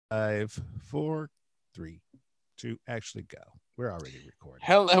5, 4, 3, 2. Actually, go. We're already recording.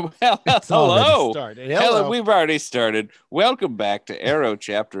 Hello. Started. Hello. We've already started. Welcome back to Arrow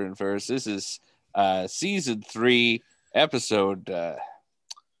Chapter and Verse. This is season 3, episode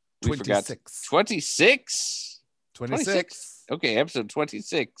 26. 26. 26. Okay, episode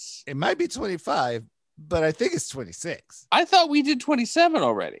 26. It might be 25, but I think it's 26. I thought we did 27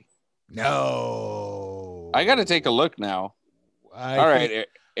 already. No. I got to take a look now. All right,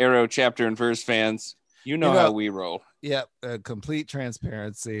 Arrow Chapter and Verse fans, you know how we roll. Yep, complete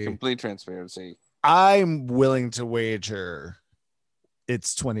transparency. Complete transparency. I'm willing to wager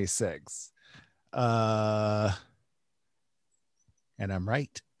it's 26. And I'm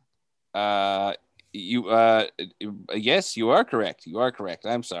right. Yes, you are correct. You are correct.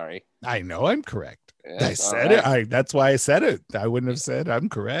 I'm sorry. I know I'm correct. Yes, I said it. That's why I said it. I wouldn't have said I'm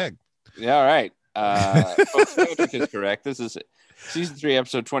correct. Yeah, all right. Folks, Patrick is correct. This is season 3,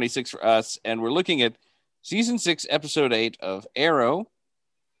 episode 26 for us, and we're looking at season 6, episode 8 of Arrow,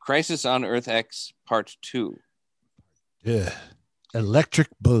 Crisis on Earth X, part 2. Yeah. Electric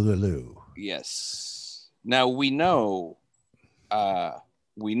Boogaloo. Yes. Now we know,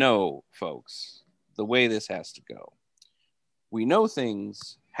 folks, the way this has to go. We know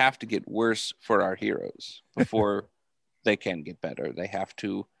things have to get worse for our heroes before they can get better. They have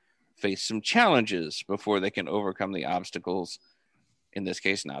to face some challenges before they can overcome the obstacles, in this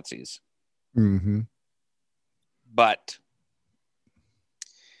case, Nazis. Mm-hmm. But,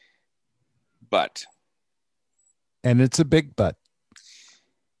 and it's a big but.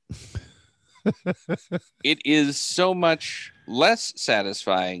 It is so much less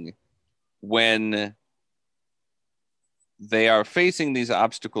satisfying when they are facing these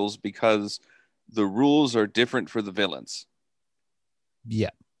obstacles because the rules are different for the villains.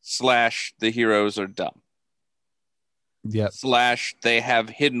 Yeah. / the heroes are dumb. Yep. / they have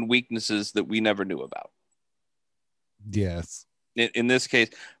hidden weaknesses that we never knew about. Yes. In this case,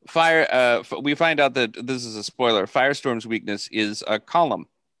 we find out that this is a spoiler. Firestorm's weakness is a column.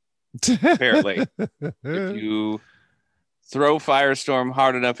 Apparently, if you throw Firestorm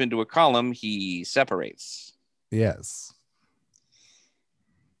hard enough into a column, he separates. Yes.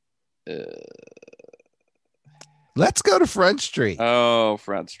 Let's go to Front Street. Oh,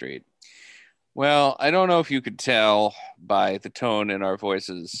 Front Street. Well, I don't know if you could tell by the tone in our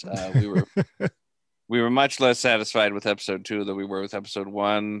voices. We were much less satisfied with episode 2 than we were with episode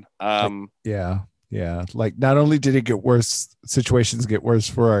 1. Yeah. Like, not only did it get worse, situations get worse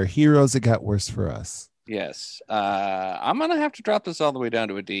for our heroes, it got worse for us. Yes. I'm gonna have to drop this all the way down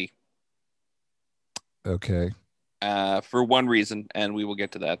to a D. Okay. For one reason, and we will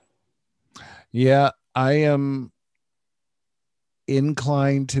get to that. Yeah, I am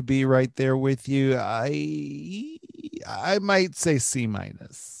inclined to be right there with you. I might say C-.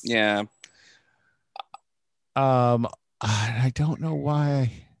 Yeah. I don't know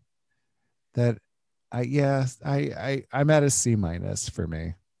why that I'm at a C- for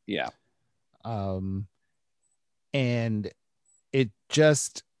me. Yeah. And it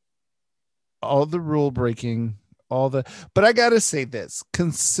just, all the rule breaking, but I gotta say this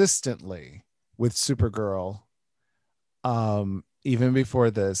consistently with Supergirl, even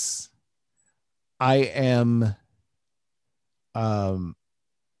before this, I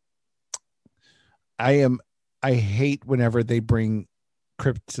hate whenever they bring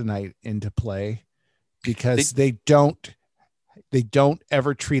kryptonite into play because they don't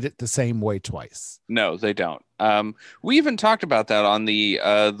ever treat it the same way twice. No, they don't. We even talked about that on the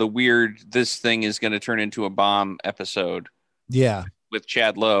weird "this thing is going to turn into a bomb" episode. Yeah, with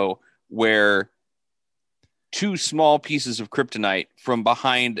Chad Lowe, where 2 small pieces of kryptonite from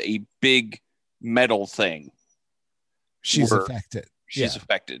behind a big metal thing. She's affected. She's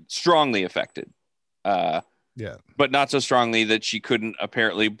affected, strongly affected. Yeah, but not so strongly that she couldn't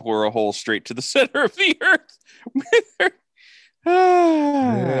apparently bore a hole straight to the center of the earth with her.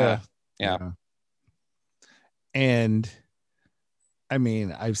 Yeah. And I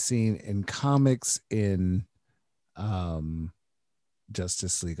mean, I've seen in comics, in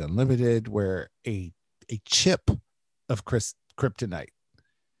Justice League Unlimited, where a chip of kryptonite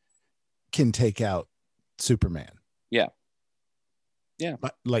can take out Superman. Yeah.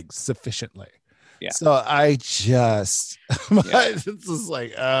 But, like, sufficiently. Yeah. So I just this is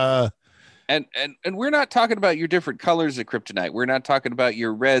like and we're not talking about your different colors of kryptonite. We're not talking about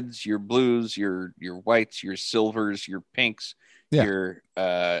your reds, your blues, your whites, your silvers, your pinks, your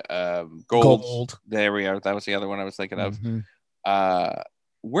golds. Gold. There we are. That was the other one I was thinking of. Mm-hmm.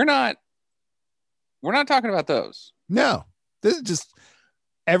 We're not talking about those. No. This is just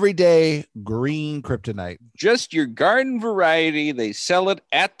everyday green kryptonite. Just your garden variety. They sell it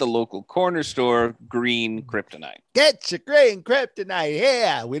at the local corner store. Green kryptonite. Get your green kryptonite.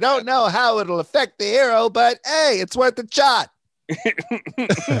 Yeah, we don't know how it'll affect the hero, but hey, it's worth a shot.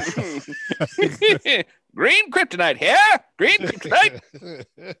 Green kryptonite here. Green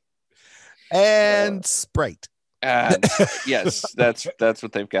kryptonite. And Sprite. Yes, that's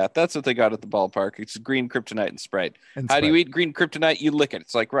what they've got. That's what they got at the ballpark. It's green kryptonite and Sprite. And How do you Sprite. eat green kryptonite? You lick it.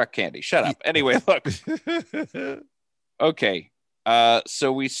 It's like rock candy. Shut up. Anyway, look. Okay.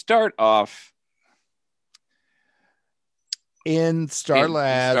 So we start off in Star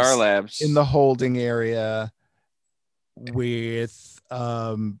Labs. Star Labs. In the holding area with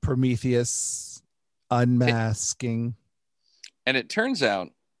Prometheus unmasking. And it turns out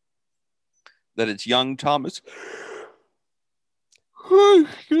that it's young Thomas. Young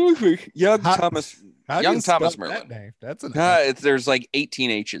Thomas Merlin. That name? That's there's like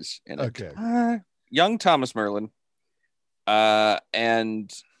 18 H's in it. Okay. Young Thomas Merlin.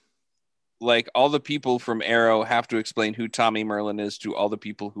 And like all the people from Arrow have to explain who Tommy Merlin is to all the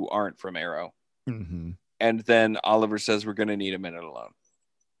people who aren't from Arrow. Mm-hmm. And then Oliver says we're going to need a minute alone.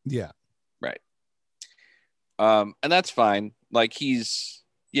 Yeah. Right. And that's fine. Like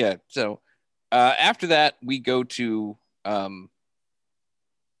so after that we go to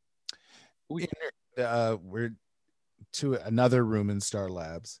we're to another room in Star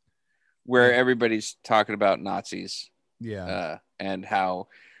Labs where everybody's talking about Nazis. Yeah. And how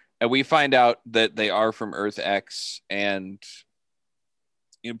we find out that they are from Earth X, and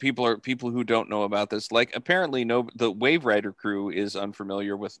people who don't know about this, like apparently the Wave Rider crew is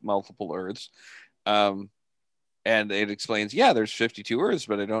unfamiliar with multiple Earths. And it explains, there's 52 Earths,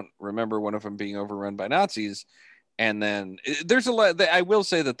 but I don't remember one of them being overrun by Nazis. And then there's a lot. I will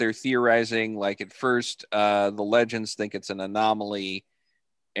say that they're theorizing. Like at first, the legends think it's an anomaly,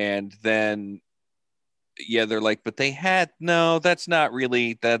 and then, they're like, but that's not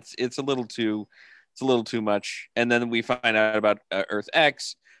really. It's a little too much. And then we find out about Earth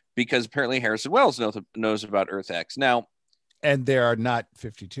X because apparently Harrison Wells knows about Earth X now. And there are not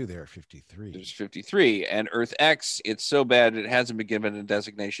 52, there are 53. There's 53. And Earth X, it's so bad it hasn't been given a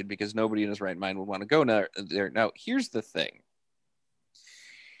designation because nobody in his right mind would want to go there. Now, here's the thing.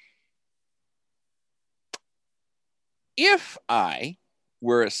 If I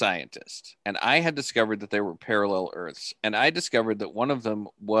were a scientist and I had discovered that there were parallel Earths, and I discovered that one of them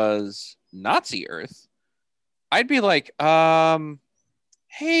was Nazi Earth, I'd be like, hey,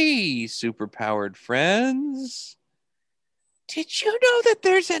 superpowered friends. Did you know that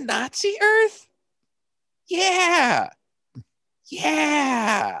there's a Nazi Earth? Yeah.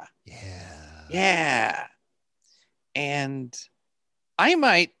 And I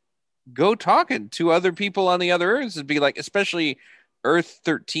might go talking to other people on the other Earths and be like, especially Earth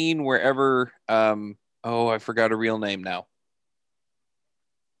 13, wherever, I forgot a real name now.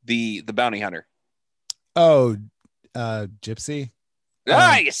 The bounty hunter. Oh, Gypsy.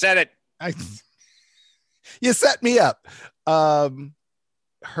 You said it. You set me up.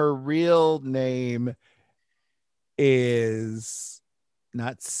 Her real name is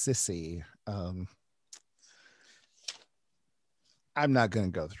not Sissy. I'm not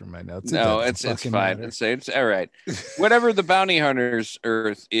going to go through my notes. It's fine. It's all right. Whatever the bounty hunter's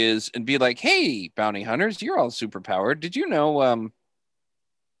Earth is, and be like, hey, bounty hunters, you're all superpowered. Did you know? Do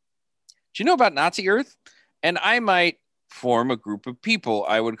you know about Nazi Earth? And I might form a group of people.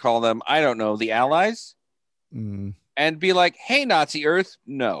 I would call them, I don't know, the Allies. Mm. And be like, hey, Nazi Earth,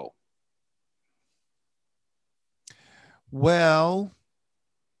 no. Well,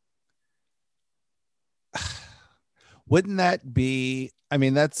 wouldn't that be, I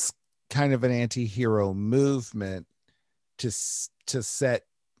mean, that's kind of an anti-hero movement to set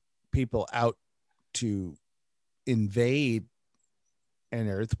people out to invade an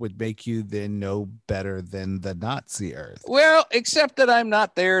Earth would make you then know better than the Nazi Earth. Well, except that I'm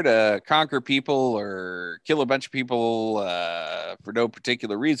not there to conquer people or kill a bunch of people for no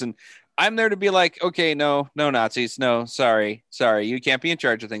particular reason. I'm there to be like, okay, no Nazis. No, sorry. You can't be in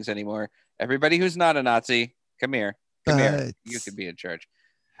charge of things anymore. Everybody who's not a Nazi, come here. You could be in charge.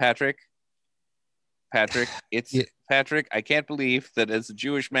 Patrick, it's Patrick. I can't believe that as a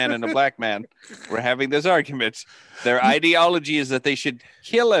Jewish man and a black man, we're having this argument. Their ideology is that they should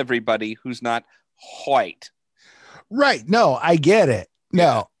kill everybody who's not white. Right. No, I get it.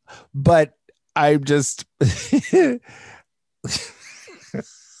 No, but I'm just.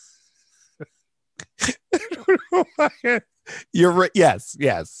 You're right.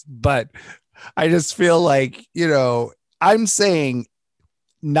 Yes. But I just feel like, I'm saying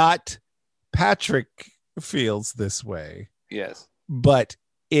not Patrick feels this way. Yes. But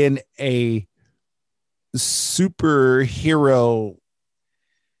in a superhero,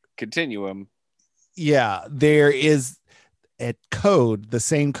 continuum. yeah, there is a code, the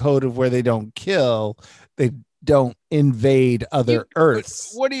same code of where they don't kill, they don't invade other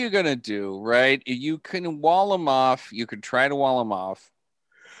Earths. What are you gonna do, right? You can wall them off. You could try to wall them off.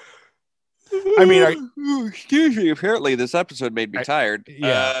 I mean, excuse me. Apparently, this episode made me tired.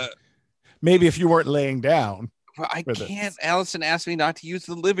 Yeah. Maybe if you weren't laying down. Well, I can't. Allison asked me not to use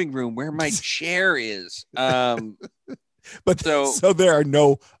the living room where my chair is. But so there are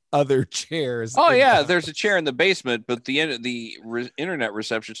no other chairs. Oh yeah, there's a chair in the basement, but the internet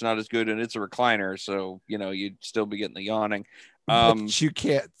reception's not as good, and it's a recliner, so you'd still be getting the yawning. But you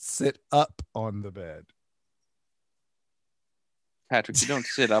can't sit up on the bed. Patrick, you don't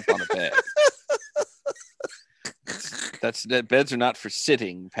sit up on a bed. Beds are not for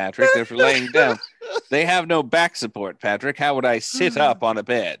sitting, Patrick. They're for laying down. They have no back support, Patrick. How would I sit up on a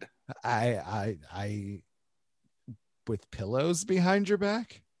bed? I with pillows behind your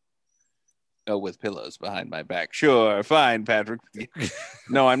back? Oh, with pillows behind my back. Sure, fine, Patrick.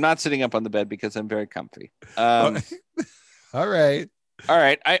 No, I'm not sitting up on the bed because I'm very comfy. All right.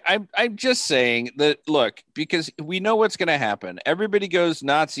 I'm just saying that, look, because we know what's going to happen. Everybody goes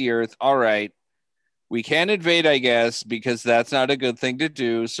Nazi Earth. All right. We can invade, I guess, because that's not a good thing to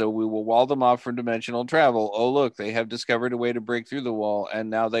do. So we will wall them off from dimensional travel. Oh, look, they have discovered a way to break through the wall, and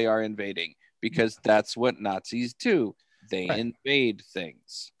now they are invading, because that's what Nazis do. They invade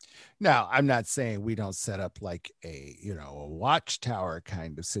things. Now, I'm not saying we don't set up like a watchtower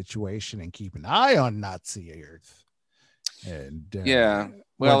kind of situation and keep an eye on Nazi Earth. And yeah,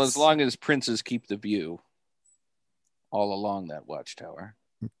 well, as long as princes keep the view all along that watchtower.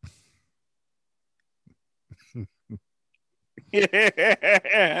 You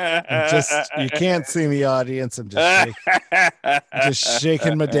can't see the audience. I'm just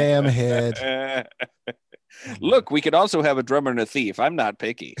shaking my damn head. Look, we could also have a drummer and a thief. I'm not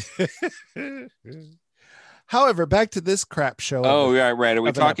picky. However, back to this crap show. Oh, yeah, right. Are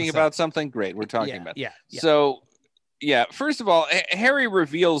we talking about something? Great. We're talking about. Yeah. So, yeah, first of all, Harry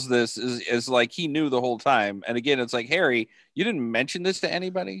reveals this as like he knew the whole time. And again, it's like, Harry, you didn't mention this to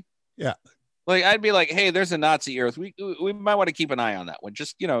anybody? Yeah. Like, I'd be like, hey, there's a Nazi Earth. We might want to keep an eye on that one.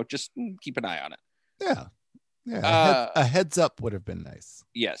 Just keep an eye on it. Yeah. Yeah. A heads up would have been nice.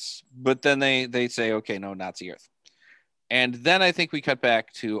 Yes. But then they say, okay, no, Nazi Earth. And then I think we cut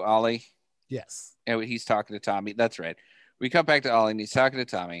back to Ollie. Yes. And he's talking to Tommy. That's right. We cut back to Ollie and he's talking to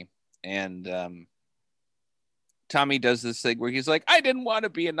Tommy. And Tommy does this thing where he's like, I didn't want to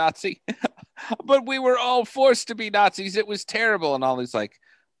be a Nazi, but we were all forced to be Nazis. It was terrible. And Ollie's like,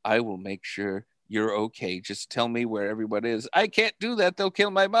 I will make sure you're okay. Just tell me where everyone is. I can't do that. They'll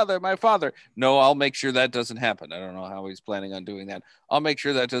kill my mother, my father. No, I'll make sure that doesn't happen. I don't know how he's planning on doing that. I'll make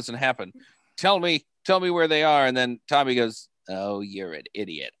sure that doesn't happen. Tell me where they are. And then Tommy goes, oh, you're an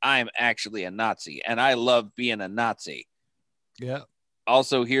idiot. I'm actually a Nazi, and I love being a Nazi. Yeah.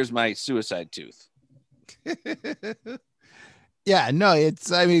 Also, here's my suicide tooth. Yeah, no,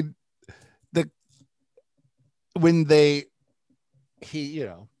 it's, I mean,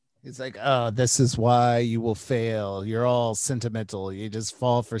 it's like, oh, this is why you will fail. You're all sentimental. You just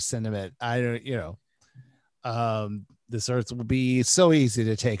fall for sentiment. This earth will be so easy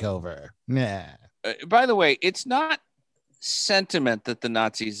to take over. Nah. By the way, it's not sentiment that the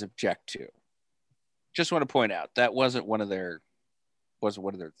Nazis object to. Just want to point out that wasn't one of their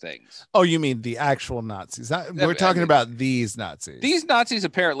things. Oh, you mean the actual Nazis? We're talking about these Nazis. These Nazis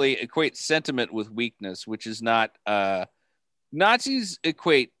apparently equate sentiment with weakness, which is not. Nazis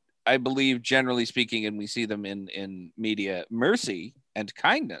equate, I believe, generally speaking, and we see them in media, mercy and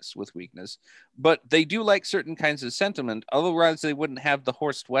kindness with weakness, but they do like certain kinds of sentiment. Otherwise, they wouldn't have the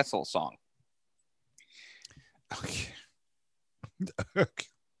Horst Wessel song. Okay.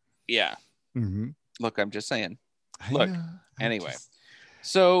 Yeah. Mm-hmm. Look, I'm just saying. Anyway. Just...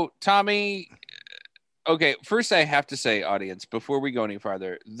 So, Tommy, okay, first I have to say, audience, before we go any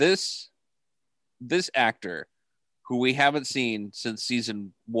farther, this actor, who we haven't seen since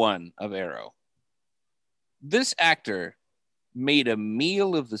season 1 of Arrow, this actor made a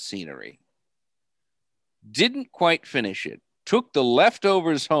meal of the scenery, didn't quite finish it, took the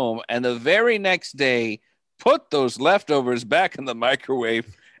leftovers home, and the very next day put those leftovers back in the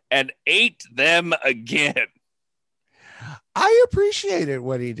microwave and ate them again. I appreciated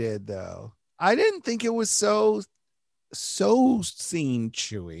what he did, though. I didn't think it was so scene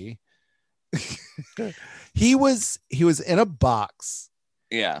chewy. He was in a box,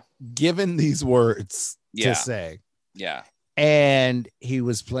 given these words to say, and he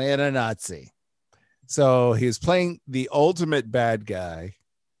was playing a Nazi. So he was playing the ultimate bad guy,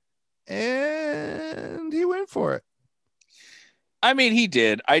 and he went for it. I mean, he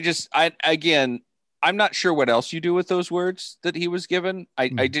did. Again, I'm not sure what else you do with those words that he was given. I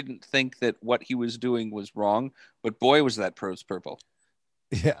didn't think that what he was doing was wrong, but boy, was that prose purple.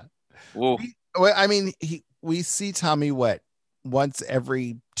 Yeah. Whoa. Well, I mean, we see Tommy once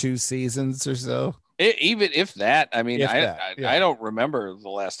every 2 seasons or so. Even if that, I mean, Yeah. I don't remember the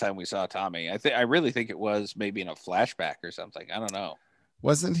last time we saw Tommy. I really think it was maybe in a flashback or something. I don't know.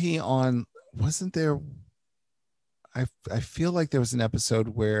 Wasn't there? I feel like there was an episode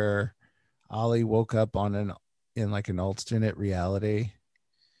where Ollie woke up in like an alternate reality.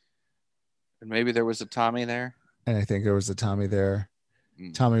 And maybe there was a Tommy there. And I think there was a Tommy there.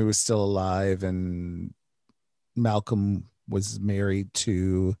 Tommy was still alive and Malcolm was married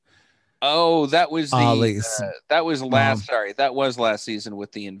to that was Ollie's that was last mom. sorry, that was last season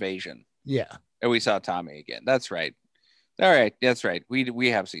with the invasion. Yeah. And we saw Tommy again. That's right. All right, that's right. We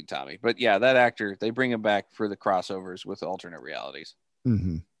have seen Tommy. But yeah, that actor, they bring him back for the crossovers with alternate realities.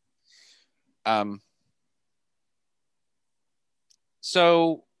 Mm-hmm.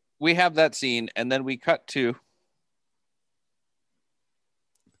 So we have that scene, and then we cut to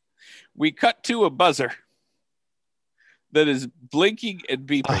a buzzer that is blinking and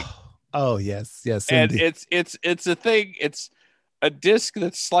beeping. Oh yes, and indeed. it's a thing. It's a disc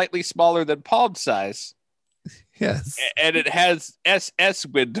that's slightly smaller than palm size. Yes, and it has SS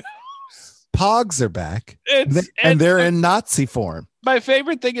windows. Pogs are back, and they're in Nazi form. My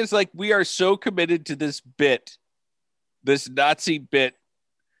favorite thing is, like, we are so committed to this Nazi bit,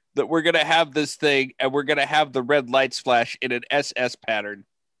 that we're gonna have this thing, and we're gonna have the red lights flash in an SS pattern.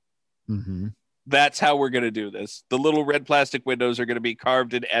 Mm-hmm. That's how we're gonna do this. The little red plastic windows are gonna be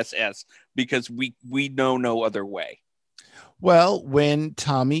carved in SS because we know no other way. Well, when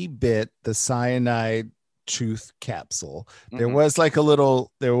Tommy bit the cyanide tooth capsule, there was like a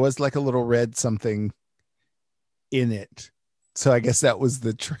little red something in it. So I guess that was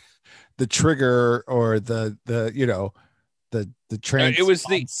the trigger, or the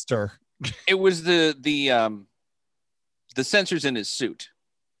transponder. It was the sensors in his suit.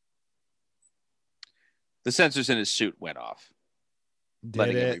 The sensors in his suit went off.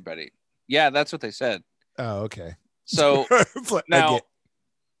 Letting everybody. Yeah, that's what they said. Oh, okay. So now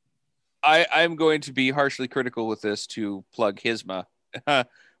I'm going to be harshly critical with this to plug Hisma.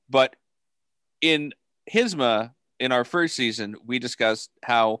 But in Hisma, in our first season, we discussed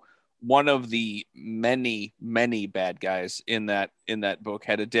how one of the many, many bad guys in that book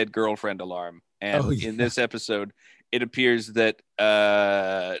had a dead girlfriend alarm. And in this episode, it appears that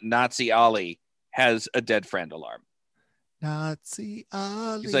Nazi Ollie has a dead friend alarm. Nazi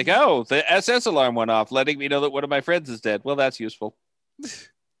Ollie. He's like, oh, the SS alarm went off, letting me know that one of my friends is dead. Well, that's useful.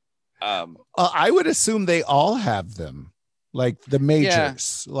 I would assume they all have them, like the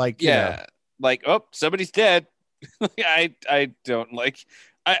majors. Like, oh, somebody's dead. I don't like.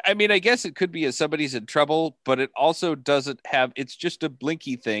 I mean, I guess it could be as somebody's in trouble, but it also doesn't have. It's just a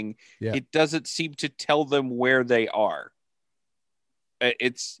blinky thing. Yeah. It doesn't seem to tell them where they are.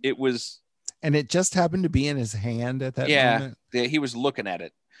 And it just happened to be in his hand at that moment. Yeah, he was looking at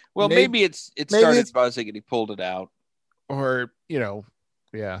it. Well, maybe it started buzzing and he pulled it out. Or,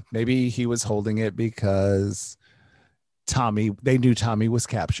 maybe he was holding it because they knew Tommy was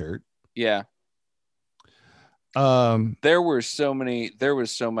captured. Yeah. There was so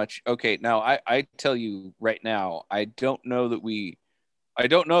much. Okay, now I tell you right now, I don't know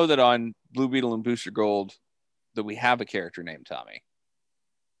that on Blue Beetle and Booster Gold that we have a character named Tommy.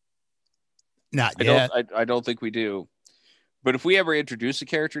 Not yet. I don't think we do. But if we ever introduce a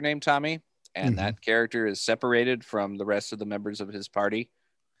character named Tommy, and that character is separated from the rest of the members of his party,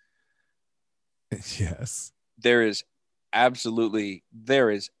 yes, there is absolutely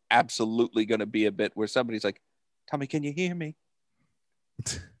going to be a bit where somebody's like, Tommy, can you hear me?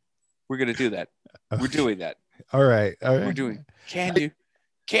 We're going to do that. Okay. We're doing that. All right. We're doing. Can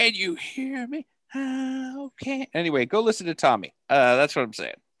you hear me? Okay. Anyway, go listen to Tommy. That's what I'm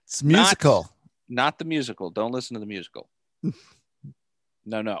saying. It's musical. Not the musical. Don't listen to the musical.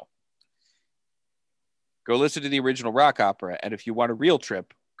 No. Go listen to the original rock opera, and if you want a real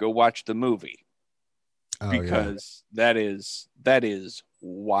trip, go watch the movie. Because that is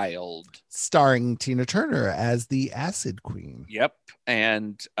wild. Starring Tina Turner as the Acid Queen. Yep.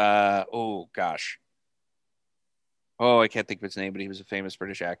 And oh gosh. Oh, I can't think of his name, but he was a famous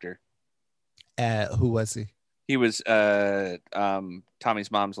British actor. Who was he? He was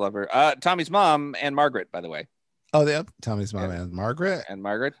Tommy's mom's lover. Tommy's mom and Margaret, by the way. Oh, yeah. Tommy's mom and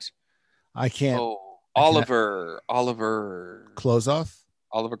Margaret. I can't. Oh, Oliver Closeoff.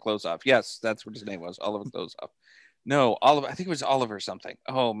 Oliver Closeoff. Yes, that's what his name was. Oliver Closeoff. No, Oliver. I think it was Oliver something.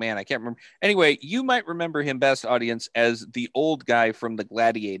 Oh man, I can't remember. Anyway, you might remember him best, audience, as the old guy from The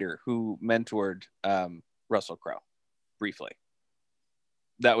Gladiator who mentored Russell Crowe briefly.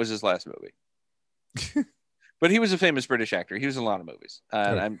 That was his last movie. But he was a famous British actor. He was in a lot of movies.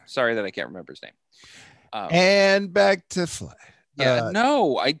 And Okay. I'm sorry that I can't remember his name. And back to Fly. Yeah,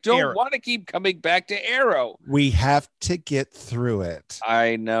 no, I don't Arrow. want to keep coming back to Arrow. We have to get through it.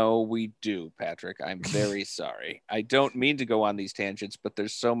 I know we do, Patrick. I'm very sorry. I don't mean to go on these tangents, but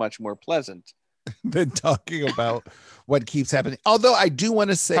there's so much more pleasant than talking about what keeps happening. Although I do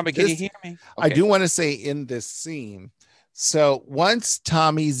want to say, Tommy, can you hear me? I do want to say in this scene. So once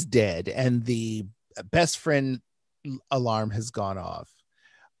Tommy's dead and the best friend alarm has gone off,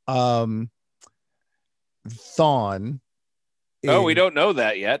 Thawne. Oh, we don't know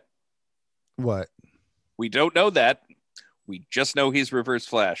that yet. What? We don't know that. We just know he's Reverse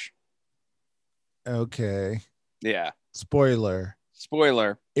Flash. Okay. Yeah. Spoiler.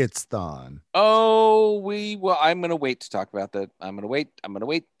 It's Thawne. Oh, well, I'm gonna wait to talk about that. I'm gonna wait.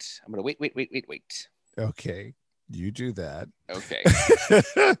 Wait. Okay. You do that. Okay.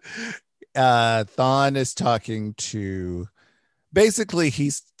 Thawne is talking to, basically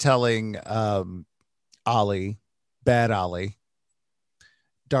he's telling Ollie, bad Ollie,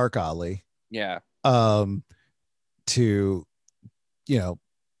 dark Ollie, yeah, to, you know,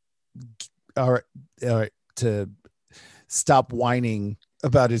 or to stop whining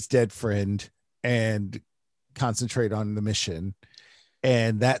about his dead friend and concentrate on the mission.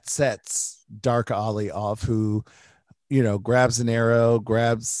 And that sets dark Ollie off, who, you know, grabs an arrow,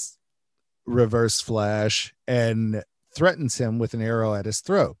 grabs Reverse Flash, and threatens him with an arrow at his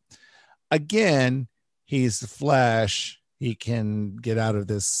throat. Again, he's the Flash. He can get out of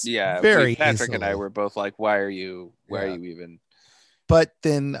this. Yeah, very Patrick easily. and I were both like, why are you even? But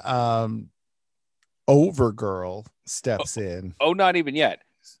then Overgirl steps in. Oh, not even yet.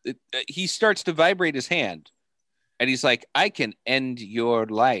 He starts to vibrate his hand. And he's like, I can end your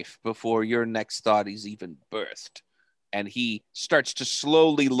life before your next thought is even birthed. And he starts to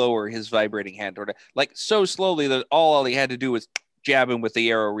slowly lower his vibrating hand toward it, like so slowly that all he had to do was jab him with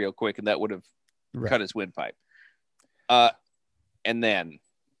the arrow real quick, and that would have cut his windpipe. And then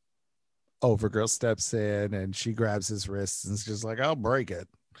Overgirl steps in and she grabs his wrists and is just like, I'll break it.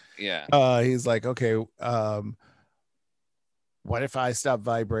 Yeah. He's like, okay, what if I stop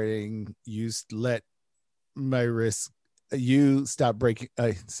vibrating? You let my wrist, you stop breaking.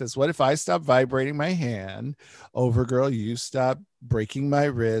 Says, what if I stop vibrating my hand? Overgirl, you stop breaking my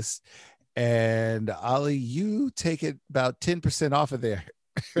wrist. And Ollie, you take it about 10% off of there.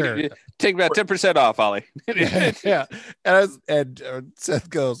 Take about 10% off, Ollie. Yeah. And Seth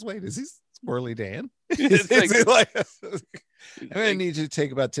goes, wait, is he Squirrely Dan? I'm gonna need you to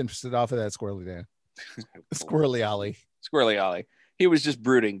take about 10% off of that, Squirrely Dan. Squirrely Ollie. He was just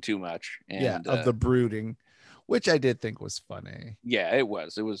brooding too much. And of the brooding, which I did think was funny. Yeah, it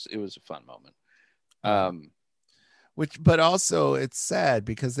was a fun moment. But also it's sad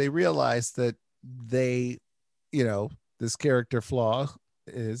because they realize that they, you know, this character flaw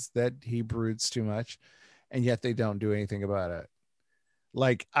is that he broods too much, and yet they don't do anything about it.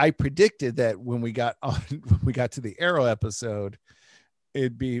 Like, I predicted that when we got to the Arrow episode,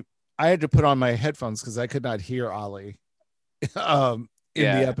 I had to put on my headphones because I could not hear Ollie in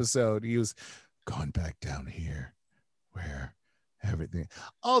the episode. He was going back down here where everything,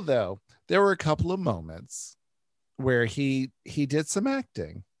 although there were a couple of moments where he did some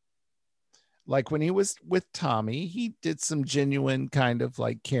acting. Like when he was with Tommy, he did some genuine kind of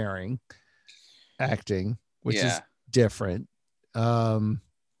like caring acting, which is different. And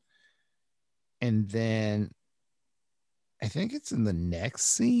then I think it's in the next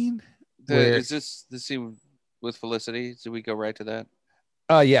scene. Is this the scene with Felicity? Did we go right to that?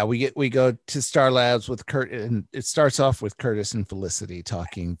 Yeah, we go to Star Labs with Kurt, and it starts off with Curtis and Felicity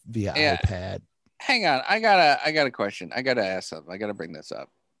talking via iPad. Hang on, I got a question. I gotta ask something. I gotta bring this up.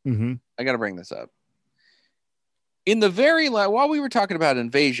 Mm-hmm. In the while we were talking about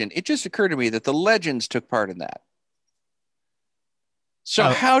Invasion, it just occurred to me that the Legends took part in that. So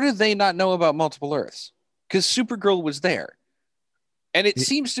how did they not know about multiple Earths? Because Supergirl was there. And it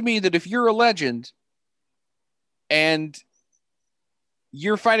seems to me that if you're a Legend and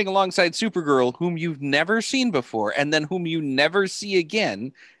you're fighting alongside Supergirl, whom you've never seen before, and then whom you never see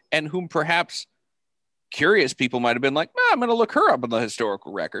again, and whom perhaps curious people might have been like, I'm going to look her up in the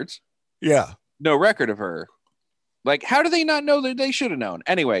historical records. Yeah. No record of her. Like, how do they not know that they should have known?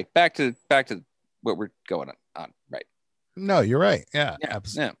 Anyway, back to what we're going on. Right. No, you're right. Yeah,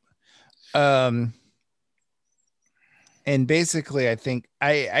 absolutely. Yeah. And basically, I think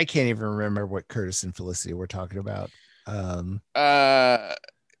I can't even remember what Curtis and Felicity were talking about. Uh,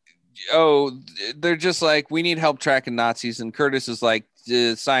 oh, they're just like, we need help tracking Nazis, and Curtis is like,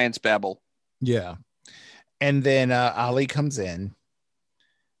 science babble. Yeah. And then Ali comes in,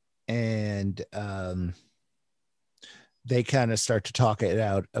 and they kind of start to talk it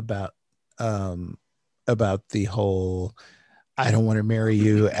out about the whole "I don't want to marry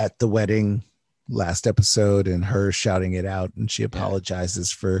you" at the wedding last episode, and her shouting it out, and she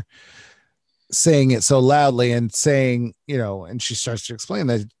apologizes for saying it so loudly and saying, and she starts to explain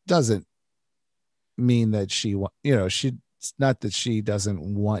that it doesn't mean that she it's not that she doesn't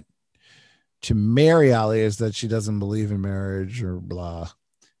want to marry Ali, is that she doesn't believe in marriage or blah.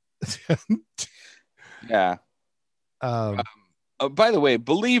 Yeah. By the way,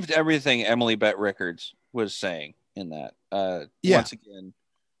 believed everything Emily Bett Rickards was saying in that. Once again,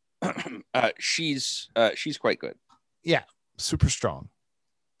 she's quite good. Yeah, super strong.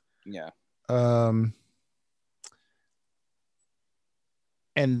 Yeah. And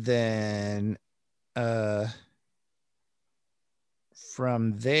then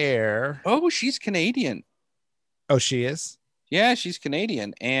from there, she's Canadian. Oh, she is? Yeah, she's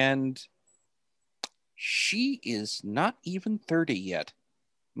Canadian, and she is not even 30 yet.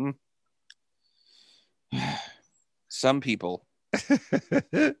 Some people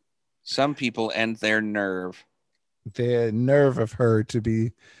and their nerve. The nerve of her to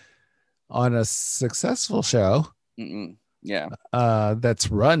be on a successful show. Yeah. That's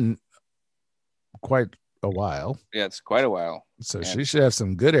run quite a while. Yeah, it's quite a while. So she should have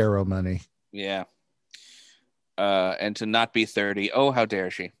some good Arrow money. Yeah. And to not be 30. Oh, how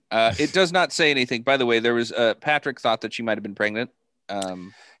dare she? It does not say anything. By the way, there was Patrick thought that she might have been pregnant.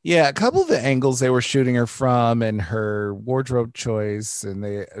 Yeah, a couple of the angles they were shooting her from and her wardrobe choice, and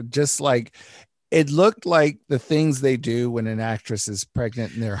they just like, it looked like the things they do when an actress is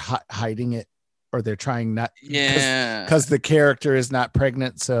pregnant and they're hiding it, or they're trying not. Yeah. Because the character is not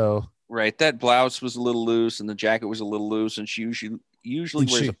pregnant. So. Right. That blouse was a little loose and the jacket was a little loose, and she usually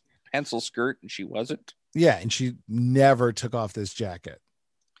wears a pencil skirt, and she wasn't. Yeah. And she never took off this jacket.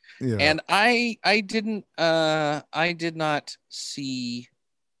 And I did not see.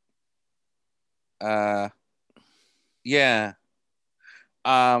 Yeah.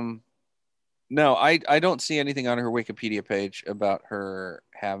 No, I don't see anything on her Wikipedia page about her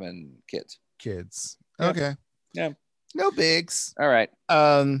having kids. Yeah. Okay. Yeah. No bigs. All right.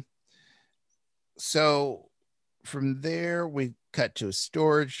 So from there we cut to a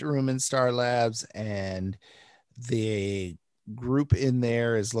storage room in Star Labs, and the group in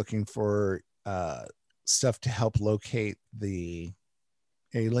there is looking for stuff to help locate the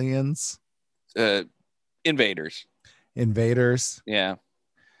aliens. Invaders. Yeah.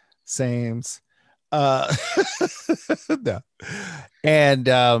 Sames. No. And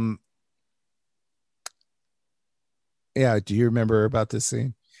yeah, do you remember about this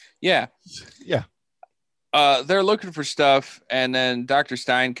scene? Yeah. They're looking for stuff, and then Dr.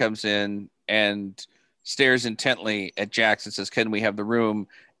 Stein comes in and stares intently at Jax and says, "Can we have the room?"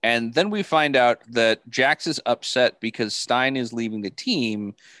 And then we find out that Jax is upset because Stein is leaving the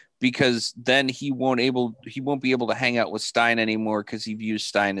team, because then he won't be able to hang out with Stein anymore, because he views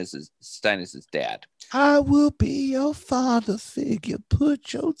Stein as his dad. I will be your father figure.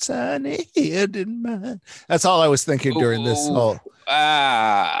 Put your tiny head in mine. That's all I was thinking during this whole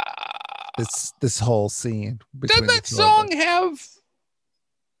this whole scene. Doesn't that song have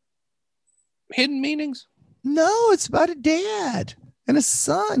hidden meanings? No, it's about a dad and a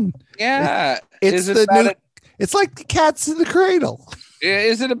son. Yeah. It's it's like the Cats in the Cradle.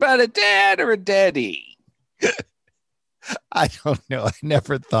 Is it about a dad or a daddy? I don't know. I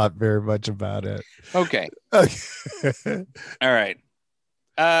never thought very much about it. Okay. All right.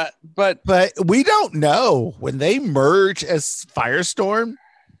 But we don't know. When they merge as Firestorm,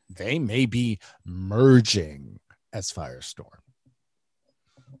 they may be merging as Firestorm.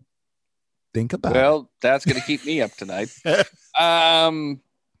 Think about it. Well, that's going to keep me up tonight. I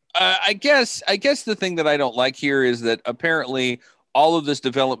guess the thing that I don't like here is that apparently all of this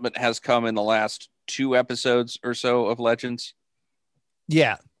development has come in the last 2 episodes or so of Legends.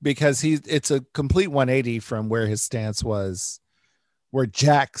 Yeah, because it's a complete 180 from where his stance was, where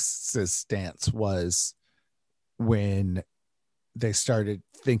Jax's stance was when they started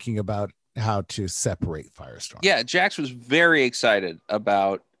thinking about how to separate Firestorm. Yeah, Jax was very excited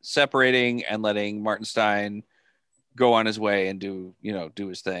about separating and letting Martin Stein go on his way and do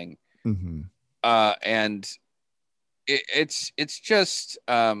his thing. Mm-hmm. And it's just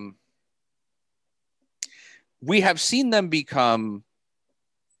we have seen them become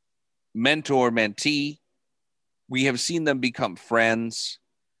mentor-mentee, We have seen them become friends.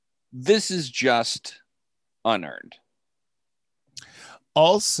 This is just unearned.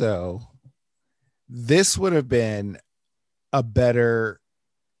 Also, this would have been a better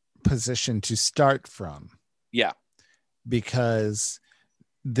position to start from. Yeah. Because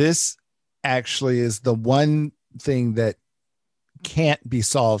this actually is the one thing that can't be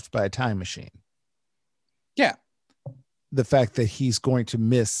solved by a time machine. Yeah. The fact that he's going to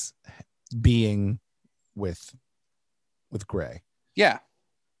miss being with Gray. Yeah.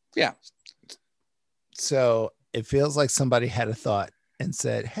 Yeah. So it feels like somebody had a thought and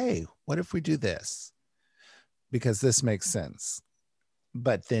said, hey, what if we do this? Because this makes sense.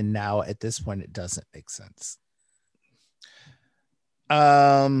 But then now at this point, it doesn't make sense.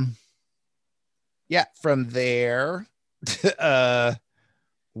 Yeah, from there,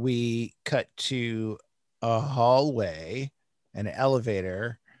 we cut to a hallway, an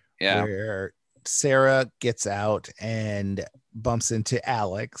elevator, where Sarah gets out and bumps into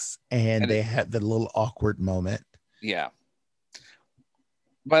Alex, and they have the little awkward moment. Yeah.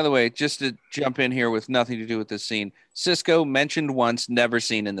 By the way, just to jump in here with nothing to do with this scene, Sisko mentioned once, never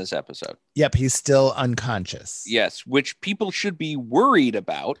seen in this episode. Yep, he's still unconscious. Yes, which people should be worried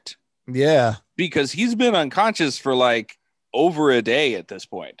about. Yeah. Because he's been unconscious for like over a day at this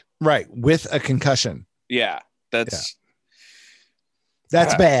point. Right, with a concussion. Yeah, that's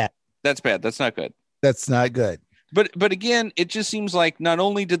bad. That's bad. That's not good. That's not good. But again, it just seems like not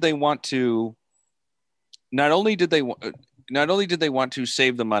only did they want to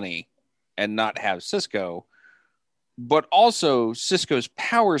save the money and not have Sisko, but also Sisko's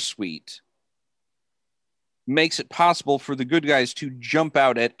power suite makes it possible for the good guys to jump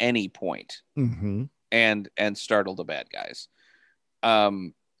out at any point and startle the bad guys.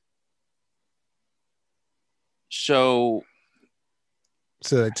 So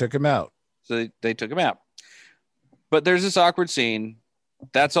they took him out. So they took him out. But there's this awkward scene.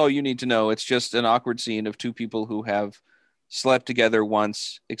 That's all you need to know. It's just an awkward scene of two people who have slept together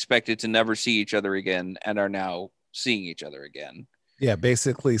once, expected to never see each other again, and are now seeing each other again. Yeah,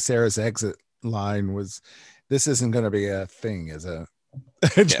 basically Sarah's exit line was, this isn't going to be a thing, is it?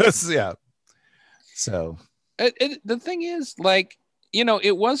 So the thing is, like,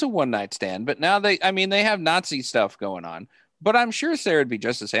 it was a one-night stand, but now they have Nazi stuff going on. But I'm sure Sarah would be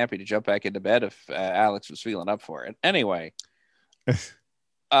just as happy to jump back into bed if Alex was feeling up for it. Anyway,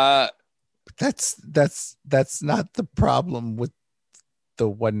 that's not the problem with the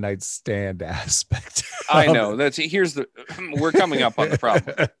one night stand aspect. I know we're coming up on the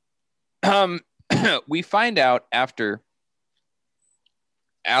problem. We find out after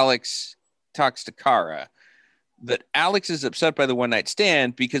Alex talks to Kara that Alex is upset by the one night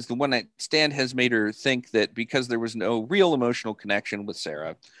stand because the one night stand has made her think that because there was no real emotional connection with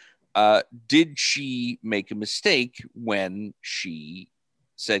Sarah, did she make a mistake when she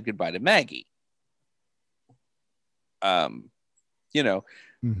said goodbye to Maggie? And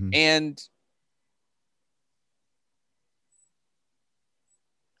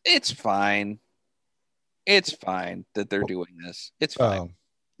it's fine. It's fine that they're doing this. It's fine.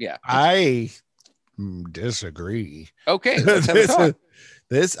 Yeah. I disagree. Okay. Let's have a talk.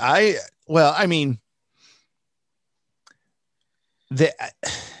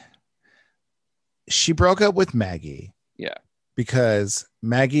 She broke up with Maggie. Yeah. Because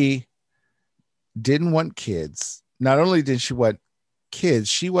Maggie didn't want kids. Not only did she want kids,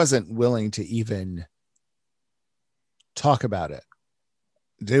 she wasn't willing to even talk about it.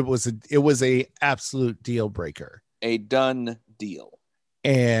 It was a absolute deal breaker. A done deal.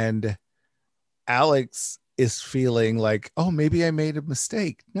 And Alex is feeling like, oh, maybe I made a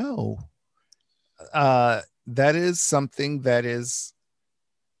mistake. No. That is something that is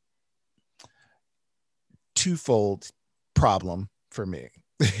twofold problem for me.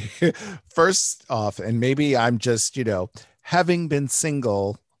 First off, and maybe I'm just, having been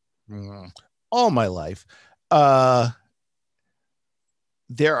single all my life,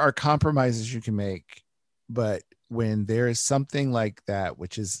 there are compromises you can make, but when there is something like that,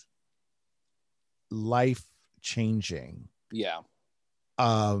 which is life changing,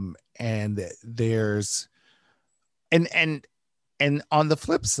 and there's and on the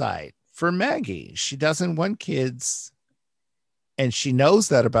flip side, for Maggie, she doesn't want kids, and she knows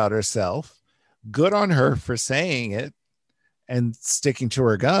that about herself. Good on her for saying it and sticking to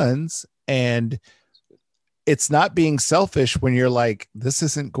her guns. And it's not being selfish when you're like, this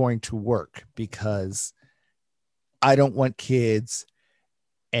isn't going to work because I don't want kids,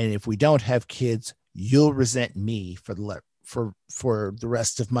 and if we don't have kids, you'll resent me for the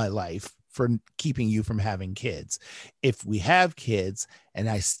rest of my life for keeping you from having kids. If we have kids and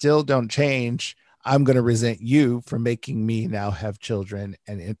I still don't change, I'm going to resent you for making me now have children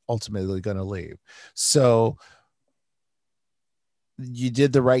and ultimately going to leave. So you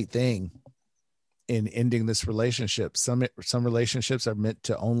did the right thing in ending this relationship. Some relationships are meant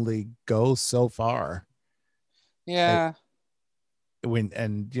to only go so far. Yeah.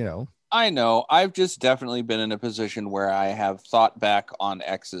 And you know, I know. I've just definitely been in a position where I have thought back on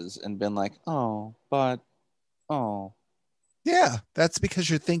exes and been like, oh, but, oh. yeah, that's because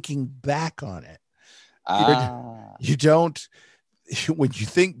you're thinking back on it. You're, Ah. you don't, when you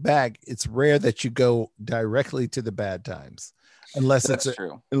think back, it's rare that you go directly to the bad times That's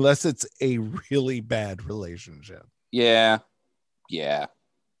true. unless it's a really bad relationship. Yeah. Yeah.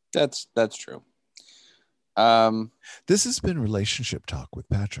 That's true. This has been Relationship Talk with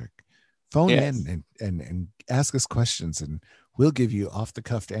Patrick. Phone Yes. in and ask us questions, and we'll give you off the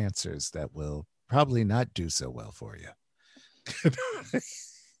cuff answers that will probably not do so well for you.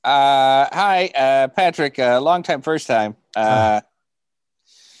 Hi, Patrick, long time, first time. That's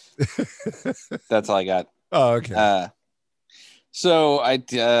all I got. Oh, okay. So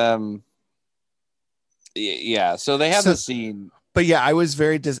yeah, so they have So, this scene. but yeah, I was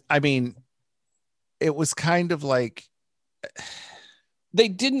very I mean, it was kind of like They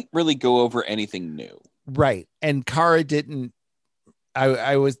didn't really go over anything new. right. And Kara didn't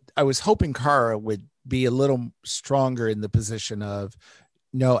I was hoping Kara would be a little stronger in the position of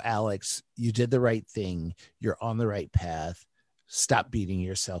no, Alex, you did the right thing. You're on the right path. Stop beating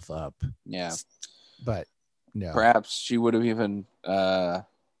yourself up. Yeah. But no. Perhaps she would have even oh,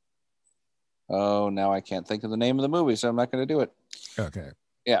 now I can't think of the name of the movie, so I'm not going to do it. Okay.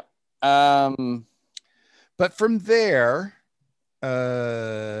 Yeah. But from there, I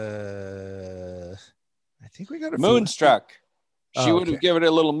think we got a Moonstruck. She would okay. have given it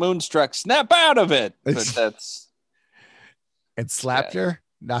a little Moonstruck snap out of it, but that's and slapped her,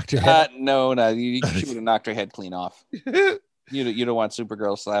 knocked her head. No, she would have knocked her head clean off. You don't want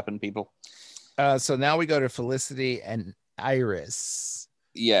Supergirl slapping people. So now we go to Felicity and Iris.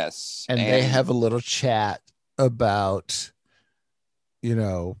 Yes, and they have a little chat about, you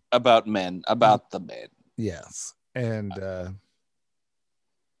know, about men, about the men. Yes, and I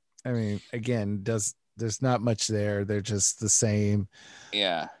mean, again, there's not much there. They're just the same.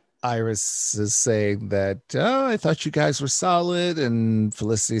 Yeah. Iris is saying that, oh, I thought you guys were solid. And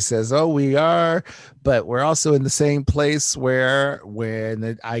Felicity says, oh, we are, but we're also in the same place where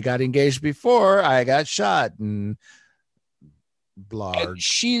when I got engaged before, I got shot and blarg.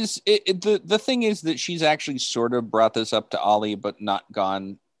 The thing is that she's actually sort of brought this up to Ollie, but not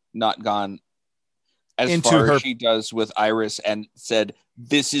gone as Into far her, as she does with Iris and said,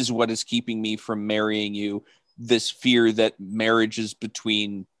 this is what is keeping me from marrying you. This fear that marriages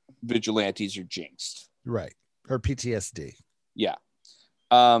between vigilantes are jinxed. Right. Her PTSD. Yeah.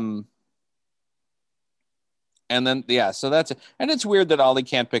 And then so that's it. And it's weird that Ollie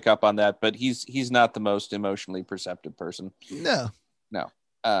can't pick up on that, but he's not the most emotionally perceptive person. No.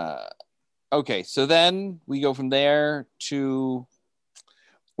 Okay, so then we go from there to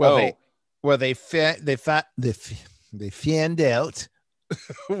they find out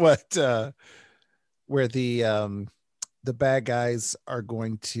what where the bad guys are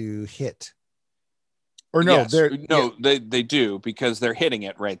going to hit. Or no, yes. They do because they're hitting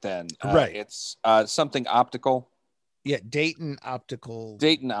it right then. Right. It's something optical. Yeah, Dayton Optical.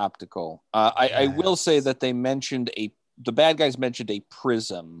 I will say that the bad guys mentioned a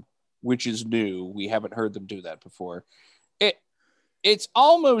prism, which is new. We haven't heard them do that before. It's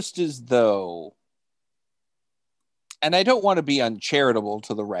almost as though, and I don't want to be uncharitable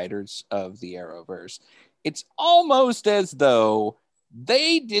to the writers of the Arrowverse, it's almost as though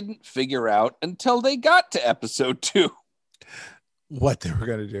they didn't figure out until they got to episode 2 what they were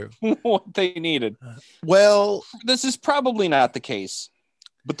going to do, what they needed. Well, this is probably not the case,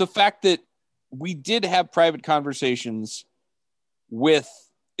 but the fact that we did have private conversations with,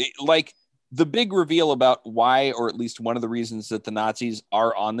 like, the big reveal about why, or at least one of the reasons that the Nazis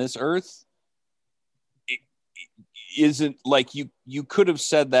are on this earth, it isn't like you could have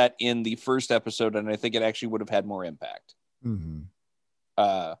said that in the first episode, and I think it actually would have had more impact. Mm-hmm.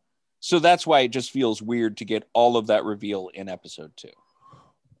 So that's why it just feels weird to get all of that reveal in episode 2.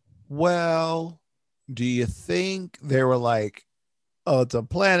 Well, do you think they were like, oh, it's a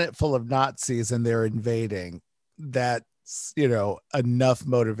planet full of Nazis and they're invading? That's, enough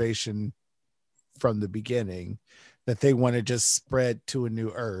motivation from the beginning that they want to just spread to a new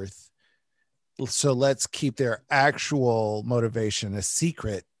Earth. So let's keep their actual motivation a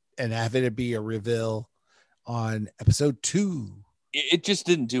secret and have it be a reveal on episode 2. It just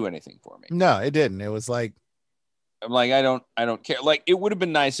didn't do anything for me. No, it didn't. It was like, I'm like, I don't care. Like, it would have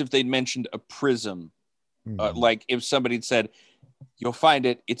been nice if they'd mentioned a prism. Mhm. Like if somebody had said, you'll find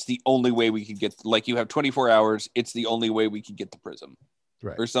it. It's the only way we could get, like, you have 24 hours. It's the only way we could get the prism,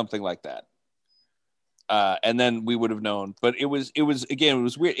 Right. or something like that. And then we would have known. But it was again, it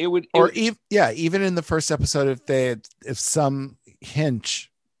was weird. Even in the first episode, if some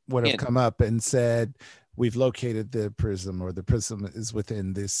hinge would have come up and said, we've located the prism, or the prism is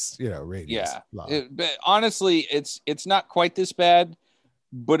within this, radius. Yeah. But honestly, it's not quite this bad,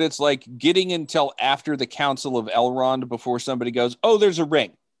 but it's like getting until after the Council of Elrond before somebody goes, oh, there's a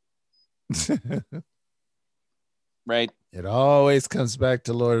ring. Right? It always comes back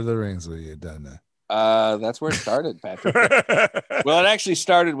to Lord of the Rings when you've done that. That's where it started, Patrick. Well, it actually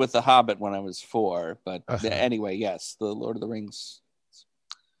started with The Hobbit when I was 4, but anyway, yes, the Lord of the Rings.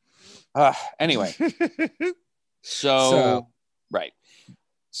 Anyway, so right.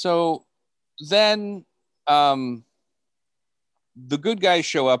 So then the good guys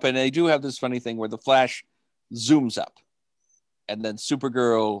show up, and they do have this funny thing where the Flash zooms up, and then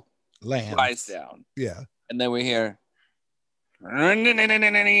Supergirl flies down. Yeah. And then we hear, and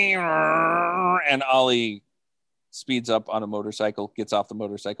Ollie speeds up on a motorcycle, gets off the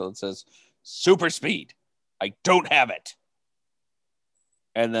motorcycle, and says, super speed. I don't have it.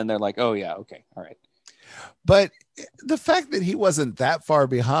 And then they're like, oh, yeah, okay, all right. But the fact that he wasn't that far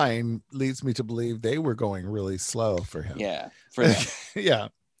behind leads me to believe they were going really slow for him. Yeah, for them. Yeah.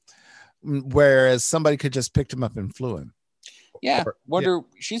 Whereas somebody could just picked him up and flew him. Yeah,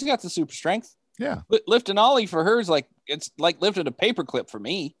 she's got the super strength. Yeah. Lifting Ollie for her is like, it's like lifting a paperclip for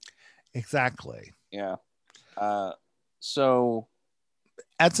me. Exactly. Yeah. So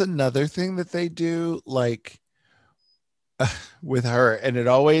that's another thing that they do, like with her, and I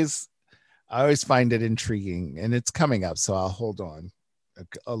always find it intriguing, and it's coming up, so I'll hold on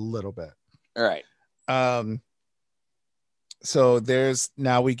a little bit. All right. So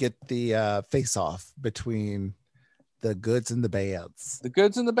now we get the face off between the goods and the bads. The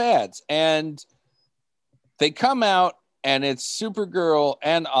goods and the bads. And they come out, and it's Supergirl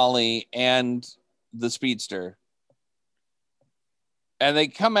and Ollie and the Speedster. And they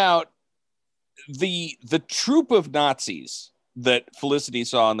come out, the troop of Nazis that Felicity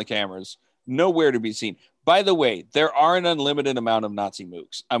saw on the cameras, nowhere to be seen. By the way, there are an unlimited amount of Nazi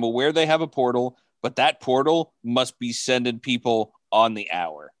mooks. I'm aware they have a portal, but that portal must be sending people on the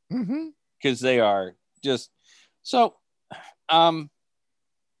hour. Because they are just... So,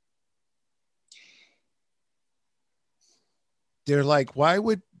 they're like, why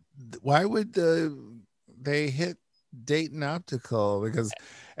would they hit Dayton Optical?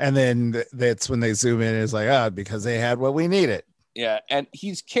 And then that's when they zoom in, it's like, because they had what we needed. Yeah, and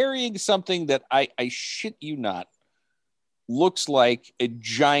he's carrying something that I shit you not, looks like a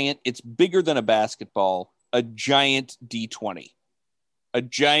giant, it's bigger than a basketball, a giant D20. A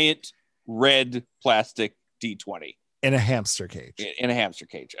giant red plastic D20. In a hamster cage.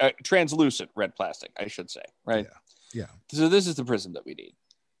 Translucent red plastic, I should say, right? Yeah. So this is the prism that we need.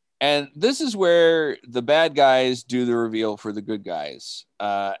 And this is where the bad guys do the reveal for the good guys.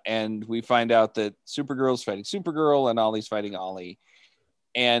 And we find out that Supergirl's fighting Supergirl and Ollie's fighting Ollie.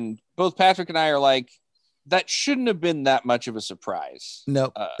 And both Patrick and I are like, that shouldn't have been that much of a surprise.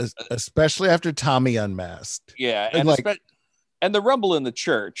 No, especially after Tommy unmasked. Yeah. And the rumble in the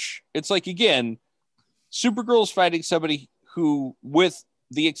church, it's like, again, Supergirl's fighting somebody who, with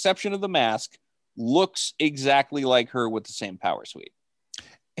the exception of the mask, looks exactly like her with the same power suite.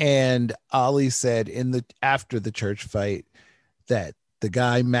 And Ollie said after the church fight that the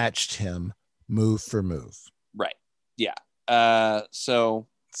guy matched him move for move. Right. Yeah. So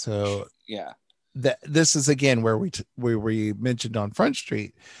yeah. This is again where we mentioned on Front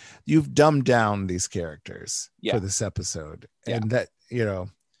Street, you've dumbed down these characters for this episode, and that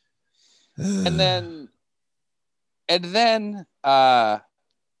and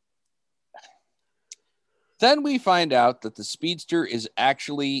then we find out that the Speedster is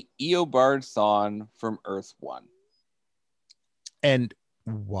actually Eobard Thawne from Earth 1. And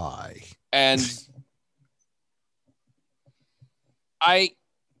why? And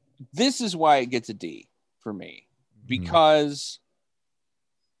this is why it gets a D for me. Because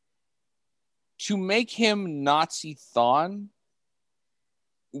to make him Nazi Thawne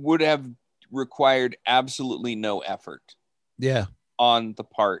would have required absolutely no effort. Yeah. On the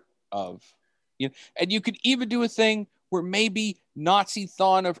part of... And you could even do a thing where maybe Nazi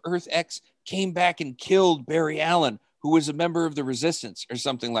Thawne of Earth X came back and killed Barry Allen, who was a member of the Resistance or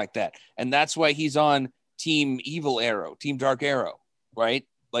something like that. And that's why he's on Team Evil Arrow, Team Dark Arrow, right?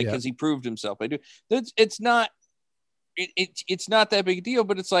 Like, because he proved himself. It's not that big a deal,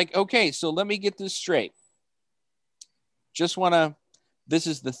 but it's like, okay, so let me get this straight. Just want to, this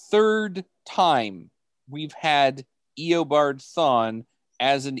is the third time we've had Eobard Thawne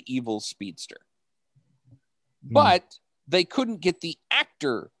as an evil speedster. But they couldn't get the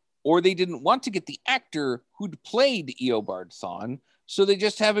actor, or they didn't want to get the actor who'd played Eobard Thawne, so they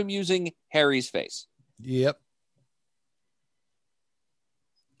just have him using Harry's face. Yep.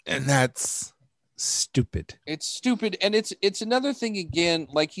 And that's stupid. It's stupid. And it's another thing again,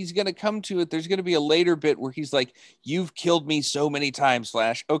 like he's going to come to it. There's going to be a later bit where he's like, you've killed me so many times,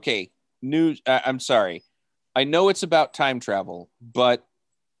 Flash. Okay, news. I'm sorry. I know it's about time travel, but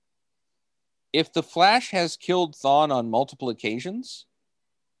if the Flash has killed Thawne on multiple occasions,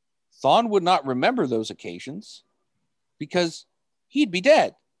 Thawne would not remember those occasions because he'd be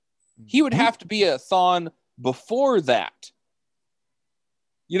dead. He would have to be a Thawne before that.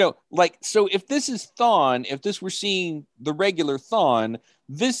 You know, like, so if this is Thawne, if this were seeing the regular Thawne,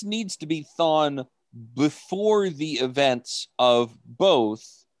 this needs to be Thawne before the events of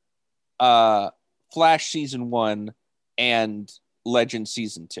both Flash Season 1 and Legend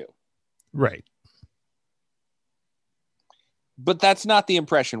Season 2. Right. But that's not the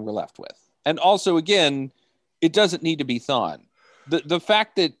impression we're left with. And also, again, it doesn't need to be Thawne. The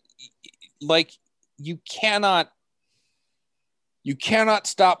fact that, like, you cannot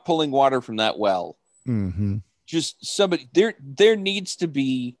stop pulling water from that well. Mm-hmm. Just somebody there needs to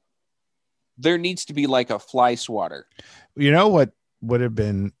be like a fly swatter. You know what would have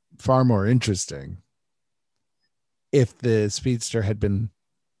been far more interesting if the speedster had been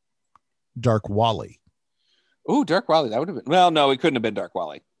Dark Wally. Oh, Dark Wally, that would have been, well, no, it couldn't have been Dark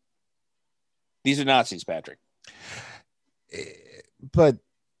Wally. These are Nazis, Patrick. But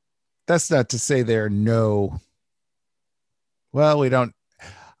that's not to say there are no. Well, we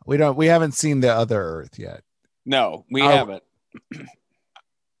haven't seen the other Earth yet. No, we haven't.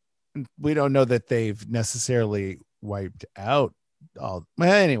 We don't know that they've necessarily wiped out all.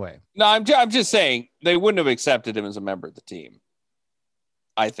 Well, anyway. No, I'm just saying they wouldn't have accepted him as a member of the team.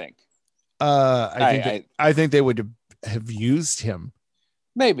 I think. I think they would have used him.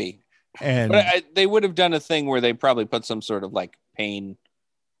 Maybe. But they would have done a thing where they probably put some sort of like pain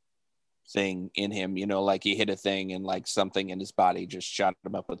thing in him, you know, like he hit a thing and like something in his body just shot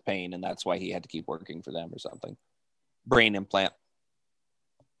him up with pain, and that's why he had to keep working for them or something. Brain implant.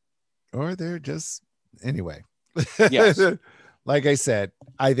 Or they're just anyway. Yes. Like I said,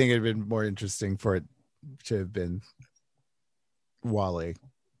 I think it'd been more interesting for it to have been Wally,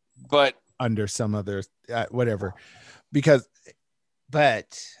 but under some other whatever,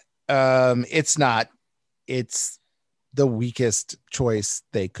 but it's not. It's the weakest choice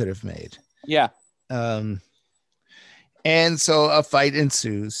they could have made. Yeah. And so a fight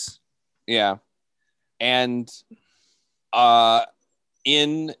ensues. Yeah. And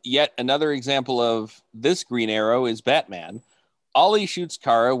in yet another example of this Green Arrow is Batman. Ollie shoots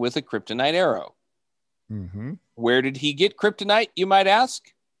Kara with a kryptonite arrow. Mm-hmm. Where did he get kryptonite, you might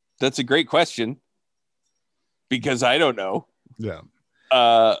ask? That's a great question. Because I don't know. Yeah.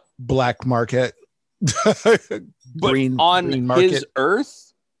 Black market. green market. His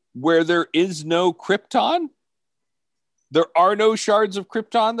Earth, where there is no Krypton, there are no shards of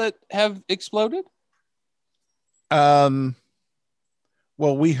Krypton that have exploded. Well,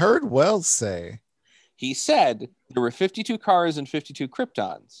 we heard Wells say. He said there were 52 Karas and 52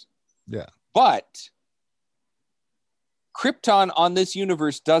 Kryptons. Yeah. But Krypton on this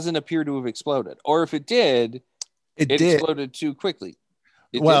universe doesn't appear to have exploded. Or if it did, it exploded too quickly.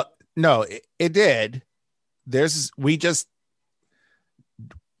 No, it did.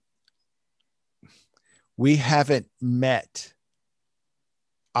 We haven't met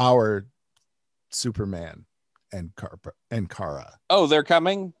our Superman and Kara. Oh, they're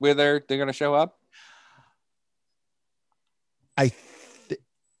coming? They're going to show up?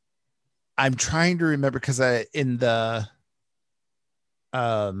 I'm trying to remember because in the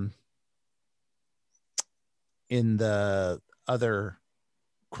other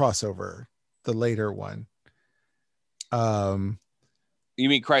crossover, the later one. You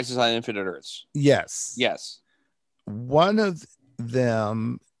mean Crisis on Infinite Earths? Yes. Yes. One of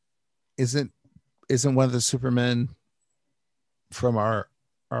them isn't one of the Supermen from our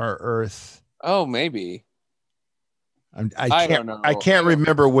Earth. Oh, maybe. I don't know. I can't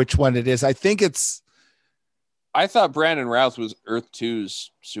remember which one it is. I think it's. I thought Brandon Routh was Earth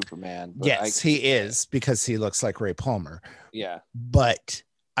 2's Superman. Yes, he is, because he looks like Ray Palmer. Yeah. But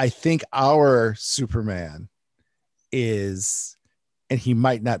I think our Superman is, and he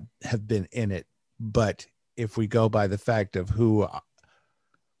might not have been in it, but if we go by the fact of who,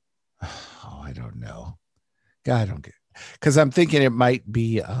 I don't know. God, I don't get, because I'm thinking it might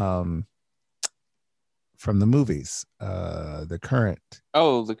be from the movies, the current.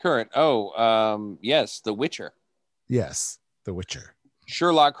 Oh, the current. Oh, yes, The Witcher. Yes, The Witcher.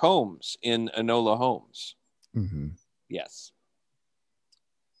 Sherlock Holmes in Enola Holmes. Mm-hmm. Yes.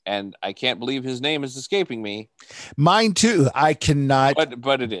 And I can't believe his name is escaping me. Mine too. I cannot.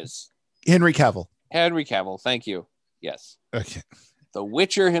 But it is. Henry Cavill. Henry Cavill. Thank you. Yes. Okay. The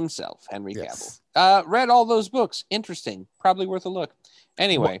Witcher himself, Henry Yes. Cavill. Read all those books. Interesting. Probably worth a look.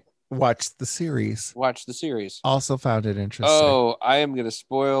 Anyway. Watch the series. Watch the series. Also found it interesting. Oh, I am going to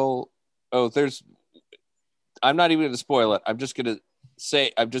spoil. Oh, I'm not even going to spoil it. I'm just going to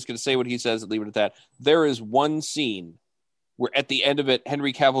say what he says and leave it at that. There is one scene where at the end of it,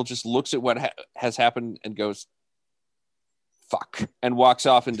 Henry Cavill just looks at what has happened and goes, fuck, and walks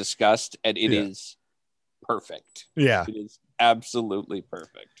off in disgust. And it is perfect. Yeah. It is absolutely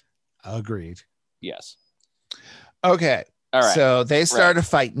perfect. Agreed. Yes. Okay. All right. So they started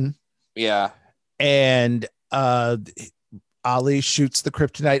fighting. Yeah. And Ollie shoots the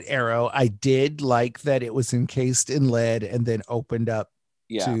kryptonite arrow. I did like that it was encased in lead and then opened up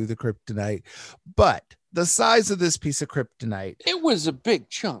to the kryptonite. But the size of this piece of kryptonite, it was a big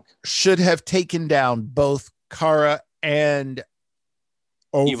chunk, should have taken down both Kara and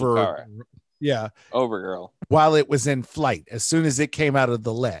Overgirl while it was in flight. As soon as it came out of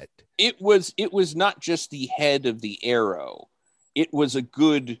the lead, it was not just the head of the arrow. It was a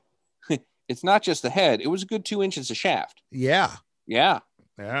good. It's not just the head. It was a good 2 inches of shaft. Yeah.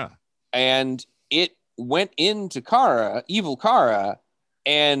 And it went into Kara, evil Kara,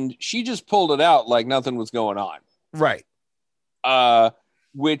 and she just pulled it out like nothing was going on. Right. And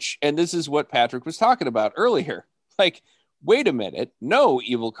this is what Patrick was talking about earlier. Like, wait a minute. No,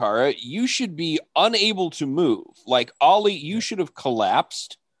 evil Kara, you should be unable to move. Like, Ollie, you should have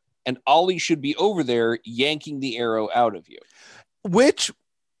collapsed, and Ollie should be over there yanking the arrow out of you. Which,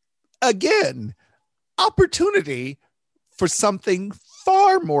 again, opportunity for something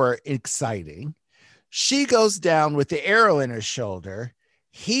far more exciting. She goes down with the arrow in her shoulder.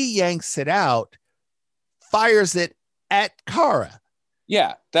 He yanks it out, fires it at Kara.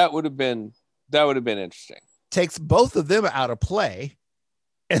 Yeah, that would have been interesting. Takes both of them out of play.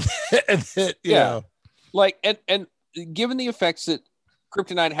 And you know. Like, and given the effects that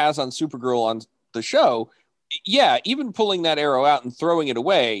Kryptonite has on Supergirl on the show, yeah, even pulling that arrow out and throwing it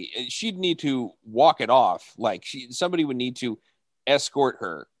away, she'd need to walk it off. Like, somebody would need to escort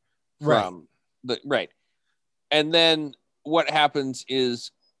her from right. And then what happens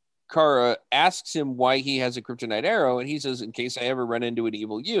is Kara asks him why he has a kryptonite arrow, and he says, in case I ever run into an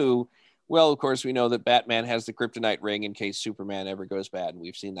evil you. Well, of course, we know that Batman has the kryptonite ring in case Superman ever goes bad, and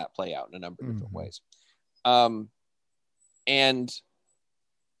we've seen that play out in a number of different ways. And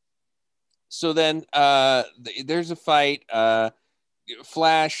so then there's a fight.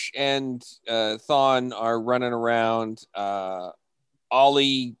 Flash and Thawne are running around.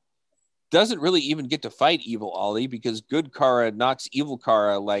 Ollie doesn't really even get to fight evil Ollie because good Kara knocks evil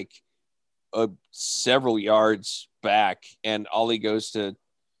Kara like several yards back, and Ollie goes to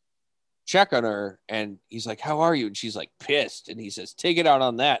check on her, and he's like, how are you? And she's like pissed, and he says, take it out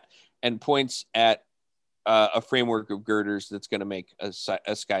on that, and points at a framework of girders that's going to make a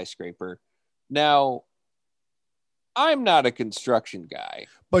skyscraper. Now, I'm not a construction guy,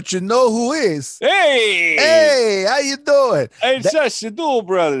 but you know who is. Hey, how you doing? Hey, Sash, you doing,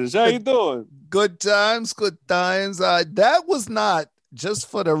 brothers? How you doing? Good times. That was not, just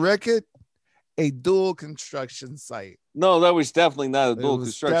for the record, a dual construction site. No, that was definitely not a dual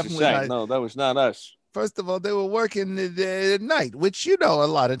construction site. No, that was not us. First of all, they were working at night, which, you know, a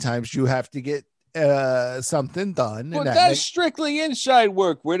lot of times you have to get something done. But that's strictly inside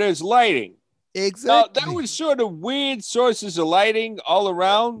work where there's lighting. Exactly. That was sort of weird sources of lighting all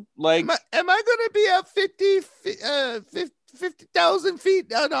around. Like, am I going to be at 50,000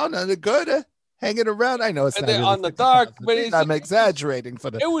 feet on the girder hanging around? I know it's not really on the dark, but I'm exaggerating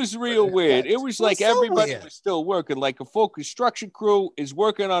for the. It was real weird. It was like everybody was still working. Like a full construction crew is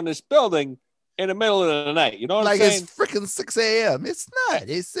working on this building in the middle of the night. You know what I'm saying? It's freaking 6 a.m. It's not.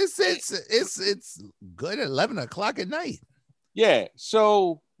 It's good at 11 o'clock at night. Yeah.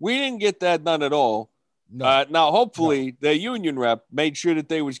 So we didn't get that done at all. No. Now, hopefully, the union rep made sure that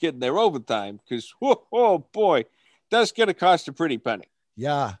they was getting their overtime because, oh boy, that's going to cost a pretty penny.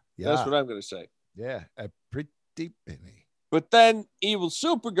 Yeah. That's what I'm going to say. Yeah, a pretty penny. But then evil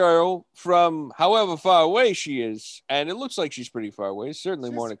Supergirl, from however far away she is, and it looks like she's pretty far away, certainly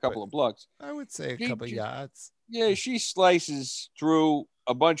more than a couple of blocks. I would say a couple yards. Yeah, she slices through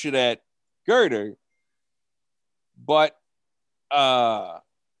a bunch of that girder. But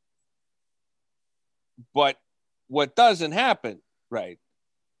what doesn't happen, right,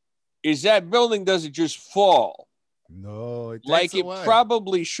 is that building doesn't just fall No, it like takes a it while.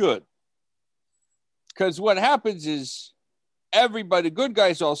 probably should. Because what happens is everybody, the good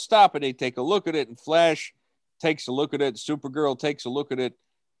guys all stop and they take a look at it, and Flash takes a look at it, Supergirl takes a look at it,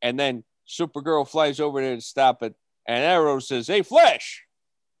 and then Supergirl flies over there to stop it, and Arrow says, "Hey, Flash,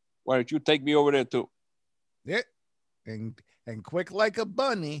 why don't you take me over there too?" Yeah, and quick like a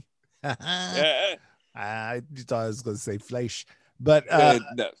bunny. Yeah. I thought I was going to say flesh, but No.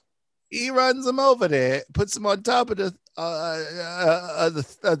 he runs him over there, puts him on top of the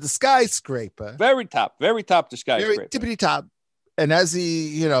skyscraper, Very top the very skyscraper. tippity top. And as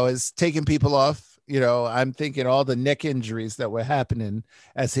he, is taking people off, I'm thinking all the neck injuries that were happening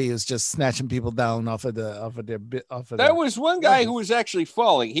as he was just snatching people down off of There was one guy who was actually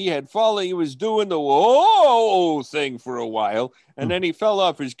falling. He had fallen. He was doing the whoa thing for a while, and then he fell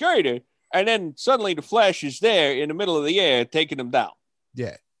off his girder, and then suddenly the Flash is there in the middle of the air taking him down.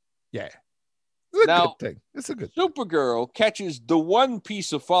 Yeah. It's a Now, good thing. It's a good Supergirl catches the one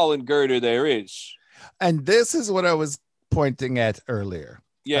piece of fallen girder there is. And this is what I was pointing at earlier.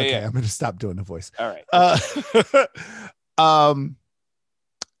 Yeah, okay, yeah. I'm going to stop doing the voice. All right.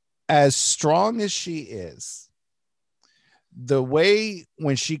 As strong as she is, the way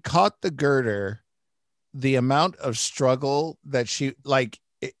when she caught the girder, the amount of struggle that she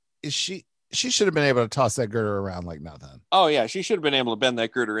should have been able to toss that girder around like nothing. Oh yeah, she should have been able to bend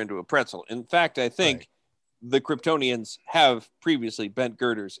that girder into a pretzel. In fact, I think the Kryptonians have previously bent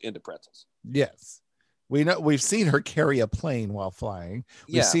girders into pretzels. Yes. We've seen her carry a plane while flying.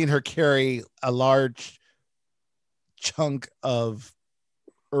 We've Yeah. seen her carry a large chunk of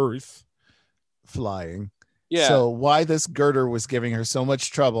earth flying. Yeah. So why this girder was giving her so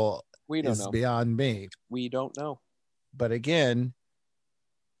much trouble We don't is know. beyond me. We don't know. But again,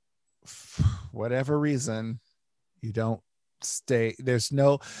 whatever reason, you don't stay. There's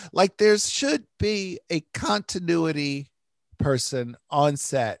no, like, there should be a continuity person on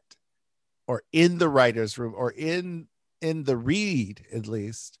set or in the writer's room or in the read, at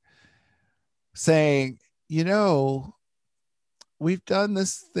least, saying, we've done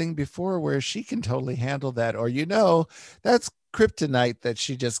this thing before where she can totally handle that. Or, that's kryptonite that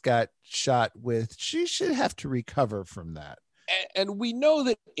she just got shot with. She should have to recover from that. And we know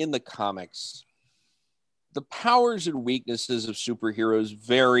that in the comics, the powers and weaknesses of superheroes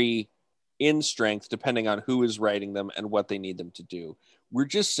vary in strength depending on who is writing them and what they need them to do. We're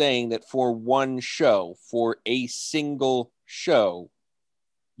just saying that for one show, for a single show,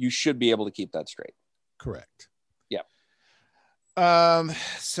 you should be able to keep that straight. Correct. Yeah.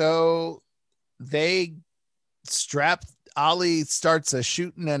 So they Ollie starts a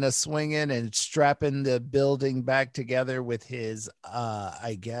shooting and a swinging and strapping the building back together with his,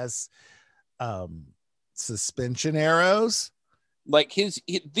 I guess, suspension arrows. Like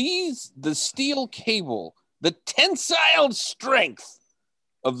the steel cable, the tensile strength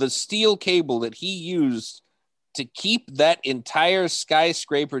of the steel cable that he used to keep that entire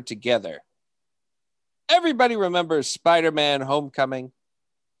skyscraper together. Everybody remembers Spider-Man Homecoming?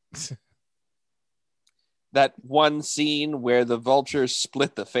 That one scene where the vultures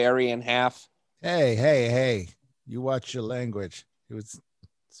split the ferry in half. Hey, you watch your language. It was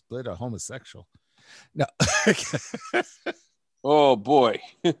split a homosexual. No. Oh boy.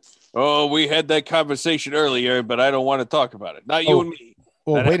 Oh, we had that conversation earlier, but I don't want to talk about it. Not you and me.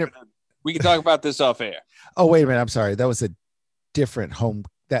 Well, wait a minute. We can talk about this off air. Oh, wait a minute. I'm sorry. That was a different home.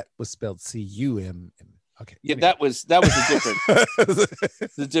 That was spelled C-U-M. Okay. Yeah, that was a different.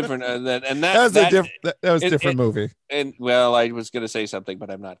 the different that was a different movie. And well, I was going to say something, but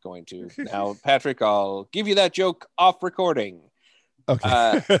I'm not going to. Now, Patrick, I'll give you that joke off recording.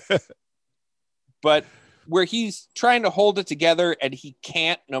 Okay. But where he's trying to hold it together and he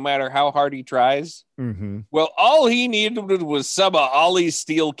can't, no matter how hard he tries. Mm-hmm. Well, all he needed was some of Ollie's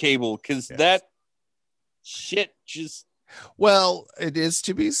steel cable because that shit just. Well, it is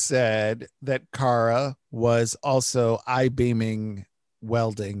to be said that Kara was also I-beaming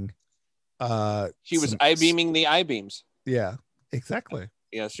welding. She was I-beaming the I-beams. Yeah, exactly.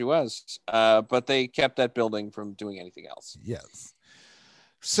 Yes, she was. But they kept that building from doing anything else. Yes.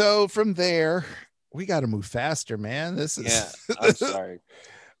 So from there, we got to move faster, man. This is. Yeah, I'm sorry.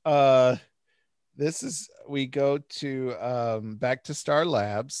 We go to back to Star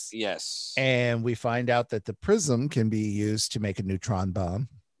Labs. Yes. And we find out that the prism can be used to make a neutron bomb.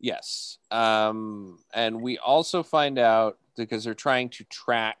 Yes. And we also find out, because they're trying to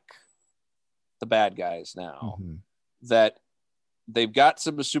track the bad guys now, that they've got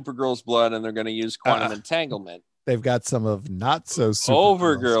some of Supergirl's blood and they're going to use quantum entanglement. They've got some of not so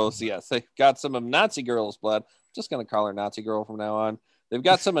Overgirls. Yes. They've got some of Nazi Girl's blood. I'm just going to call her Nazi Girl from now on. They've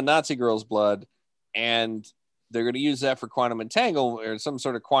got some of Nazi Girl's blood, and they're going to use that for quantum entanglement or some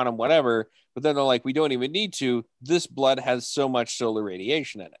sort of quantum whatever. But then they're like, we don't even need to. This blood has so much solar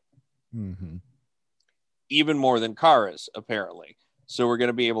radiation in it. Mm-hmm. Even more than Kara's, apparently. So we're going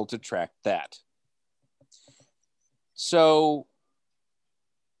to be able to track that. So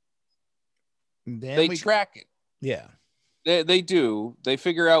Then they track it. Yeah. They do. They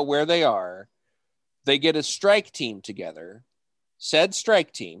figure out where they are. They get a strike team together. Said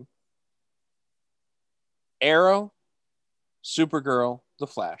strike team: Arrow, Supergirl, The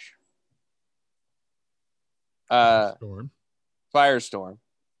Flash, Firestorm,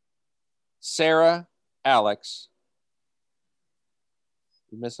 Sarah, Alex.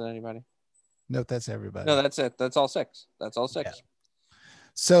 You missing anybody? No, that's everybody. No, that's it. That's all six. Yeah.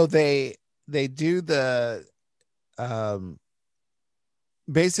 So they do the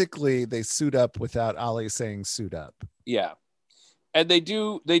basically they suit up without Ollie saying suit up. Yeah. And they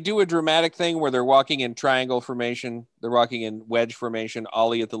do a dramatic thing where they're walking in triangle formation. They're walking in wedge formation,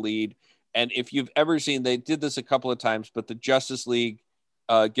 Ollie at the lead. And if you've ever seen, they did this a couple of times, but the Justice League,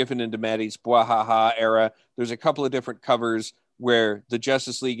 Giffen and DeMatteis, Bwahaha era, there's a couple of different covers where the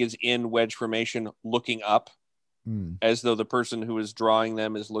Justice League is in wedge formation looking up as though the person who is drawing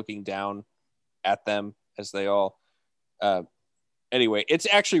them is looking down at them as they all... anyway, it's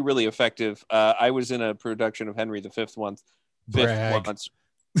actually really effective. I was in a production of Henry V once.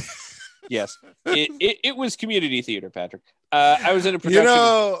 Yes, it was community theater, Patrick. I was in a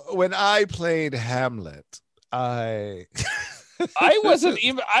production. When I played Hamlet, I wasn't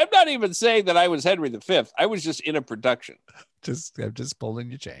even. I'm not even saying that I was Henry V. I was just in a production. I'm just pulling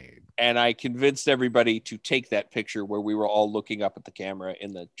your chain. And I convinced everybody to take that picture where we were all looking up at the camera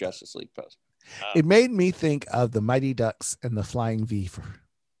in the Justice League post. It made me think of the Mighty Ducks and the Flying V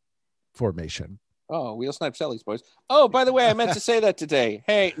formation. Oh, Wheel Snipe Sally's boys. Oh, by the way, I meant to say that today.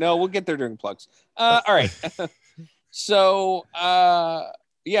 Hey, no, we'll get there during plugs. All right. So,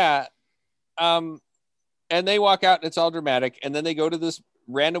 yeah. And they walk out and it's all dramatic. And then they go to this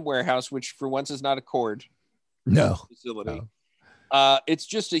random warehouse, which for once is not a Cord facility. No. It's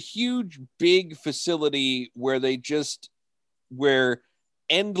just a huge, big facility where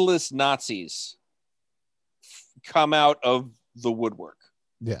endless Nazis come out of the woodwork.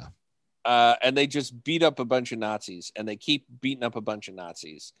 Yeah. And they just beat up a bunch of Nazis, and they keep beating up a bunch of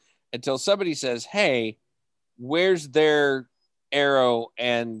Nazis until somebody says, hey, where's their Arrow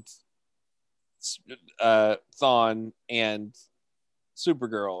and Thawne and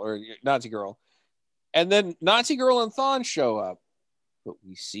Supergirl or Nazi Girl? And then Nazi Girl and Thawne show up, but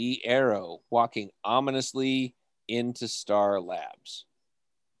we see Arrow walking ominously into Star Labs.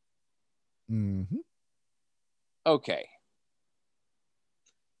 Mm-hmm. Okay.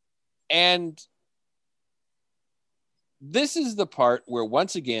 And this is the part where,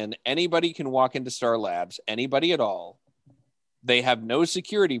 once again, anybody can walk into Star Labs, anybody at all. They have no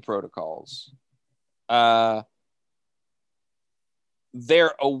security protocols. They're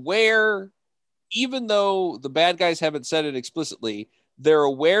aware, even though the bad guys haven't said it explicitly, they're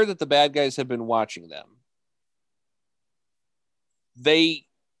aware that the bad guys have been watching them. They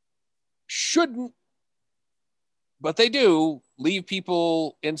shouldn't, but they do leave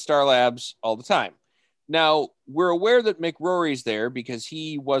people in Star Labs all the time. Now, we're aware that Mick Rory's there because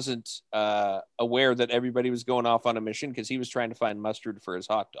he wasn't aware that everybody was going off on a mission because he was trying to find mustard for his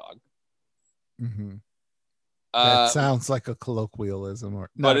hot dog. Mm-hmm. That sounds like a colloquialism,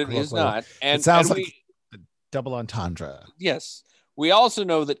 but it is not. And it sounds like a double entendre. Yes. We also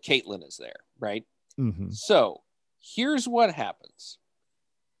know that Caitlin is there, right? Mm-hmm. So here's what happens.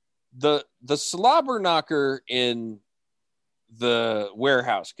 The slobber knocker in the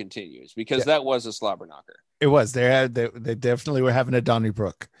warehouse continues because that was a slobber knocker. It was. They definitely were having a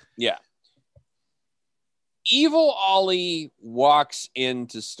Donnybrook. Yeah. Evil Ollie walks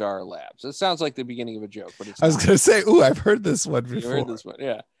into Star Labs. It sounds like the beginning of a joke, but it's I was going to say, I've heard this one before. You heard this one,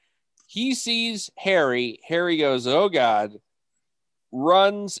 yeah. He sees Harry. Harry goes, oh, God,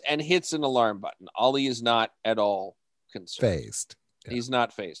 runs and hits an alarm button. Ollie is not at all concerned. Fazed. Yeah. He's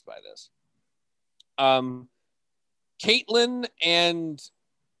not fazed by this. Caitlin and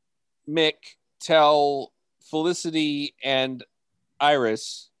Mick tell Felicity and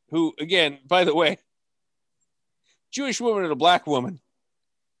Iris, who, again, by the way, Jewish woman and a black woman,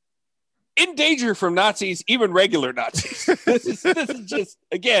 in danger from Nazis, even regular Nazis. This is just,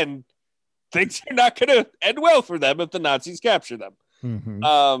 again, things are not going to end well for them if the Nazis capture them.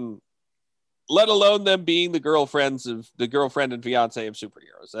 Mm-hmm. Let alone them being the girlfriend and fiance of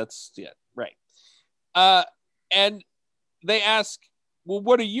superheroes. That's right. And they ask well,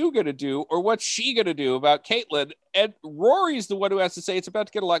 what are you going to do? Or what's she going to do about Caitlin? And Rory's the one who has to say it's about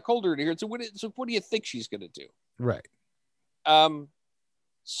to get a lot colder in here. So what do you think she's going to do? Right.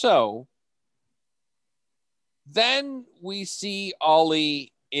 So then we see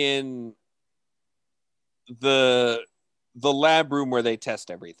Ollie in the lab room where they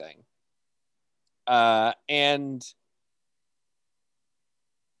test everything. And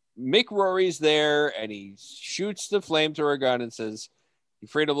Mick Rory's there, and he shoots the flamethrower gun and says, "You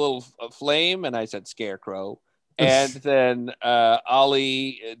afraid of a little flame?" And I said, "Scarecrow." And then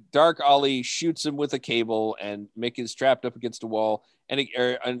Dark Ollie shoots him with a cable, and Mick is trapped up against a wall,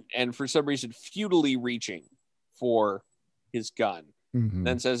 and for some reason futilely reaching for his gun. Mm-hmm.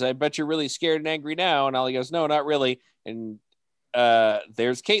 Then says, "I bet you're really scared and angry now." And Ollie goes, "No, not really." And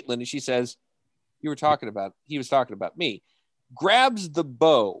there's Caitlin, and she says, he was talking about me. Grabs the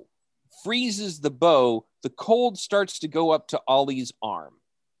bow, freezes the bow. The cold starts to go up to Ollie's arm.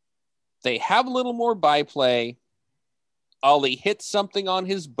 They have a little more byplay. Ollie hits something on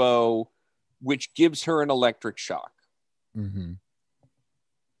his bow, which gives her an electric shock. Mm-hmm.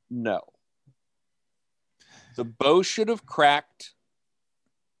 No. The bow should have cracked.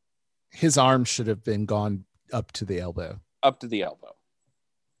 His arm should have been gone up to the elbow. Up to the elbow.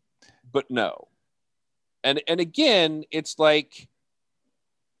 But no. And again, it's like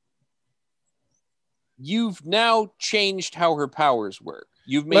you've now changed how her powers work.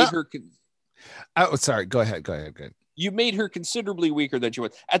 You've made her. Oh, sorry. Go ahead. You made her considerably weaker than she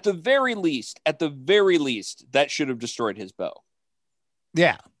was. At the very least, that should have destroyed his bow.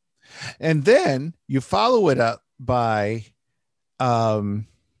 Yeah. And then you follow it up by out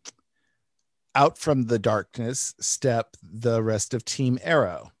from the darkness step the rest of Team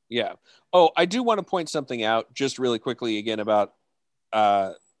Arrow. Yeah. Oh, I do want to point something out just really quickly again about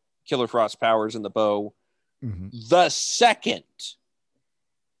Killer Frost's powers and the bow. Mm-hmm. The second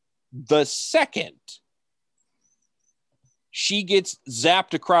she gets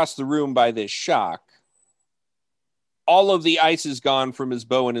zapped across the room by this shock, all of the ice is gone from his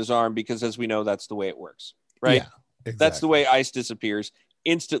bow and his arm, because as we know, that's the way it works, right? Yeah, exactly. That's the way ice disappears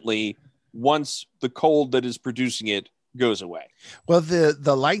instantly once the cold that is producing it goes away. Well,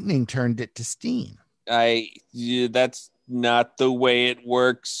 the lightning turned it to steam. That's not the way it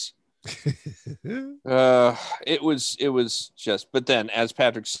works. It was just, but then, as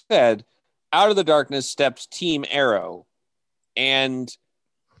Patrick said, out of the darkness steps Team Arrow. And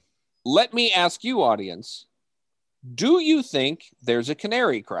let me ask you, audience, do you think there's a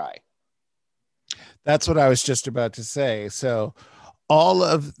canary cry? That's what I was just about to say. So all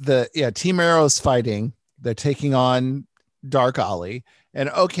of Team Arrow's fighting. They're taking on Dark Ollie. And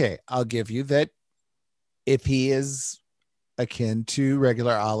okay, I'll give you that if he is akin to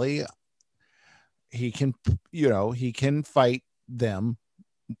regular Ollie, he can fight them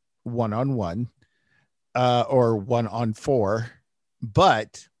one-on-one or 1-on-4.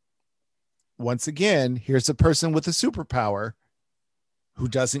 But once again, here's a person with a superpower who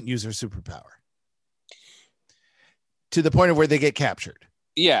doesn't use her superpower to the point of where they get captured.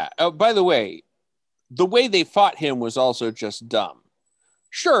 Yeah. By the way they fought him was also just dumb.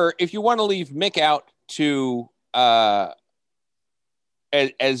 Sure, if you want to leave Mick out to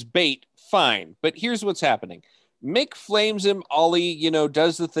as bait, fine. But here's what's happening. Mick flames him. Ollie,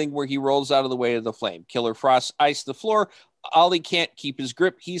 does the thing where he rolls out of the way of the flame. Killer Frost iced the floor. Ollie can't keep his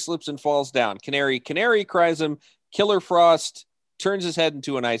grip. He slips and falls down. Canary cries him. Killer Frost turns his head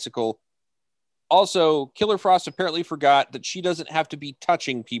into an icicle. Also, Killer Frost apparently forgot that she doesn't have to be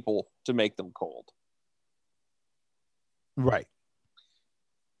touching people to make them cold. Right.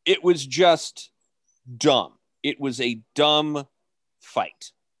 It was just dumb. It was a dumb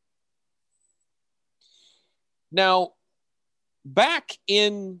fight. Now, back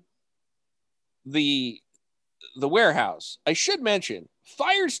in the warehouse, I should mention,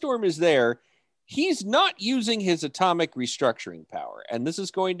 Firestorm is there. He's not using his atomic restructuring power, and this is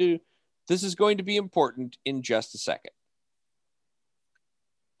going to be important in just a second.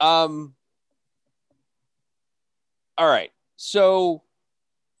 All right. So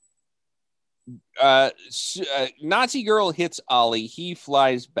Nazi girl hits Ollie. He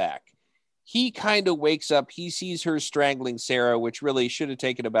flies back. He kind of wakes up. He sees her strangling Sarah, which really should have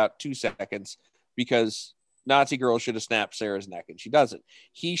taken about 2 seconds because Nazi girl should have snapped Sarah's neck, and she doesn't.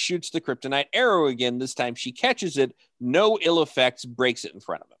 He shoots the kryptonite arrow again. This time she catches it. No ill effects, breaks it in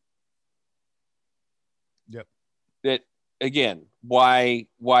front of him. Yep. That again, why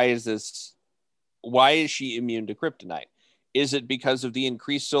is this? Why is she immune to kryptonite? Is it because of the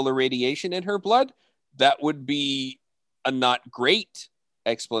increased solar radiation in her blood? That would be a not great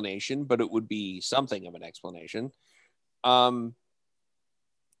explanation, but it would be something of an explanation.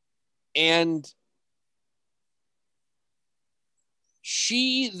 And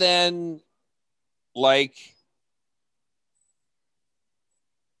she then, like,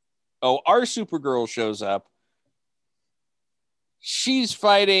 our Supergirl shows up. She's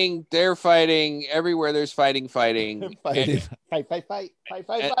fighting. They're fighting. Everywhere there's fighting. Fight.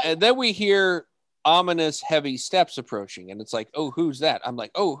 And then we hear ominous, heavy steps approaching. And it's like, oh, who's that? I'm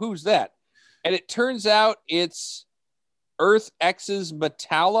like, oh, who's that? And it turns out it's Earth X's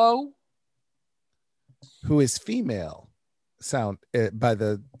Metallo, who is female. Sound by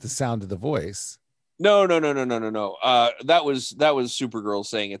the sound of the voice. No. That was Supergirl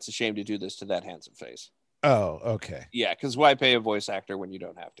saying it's a shame to do this to that handsome face. Oh, okay. Yeah, because why pay a voice actor when you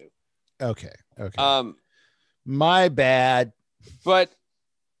don't have to? Okay. My bad. But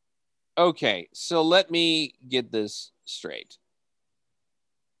okay, so let me get this straight.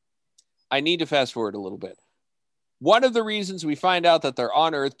 I need to fast forward a little bit. One of the reasons we find out that they're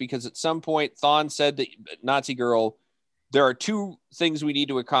on Earth, because at some point Thawne said to Nazi Girl, there are two things we need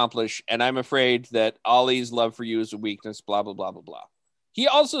to accomplish, and I'm afraid that Ollie's love for you is a weakness, blah, blah, blah, blah, blah. He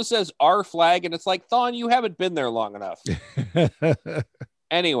also says our flag, and it's like, Thawne, you haven't been there long enough.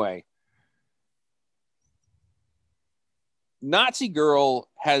 Anyway, Nazi Girl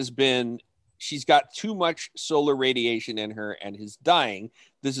she's got too much solar radiation in her and is dying.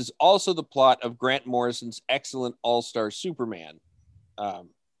 This is also the plot of Grant Morrison's excellent All-Star Superman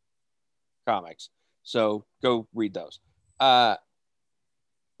comics. So go read those. Where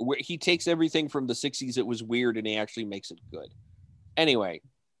he takes everything from the 60s that was weird and he actually makes it good. Anyway,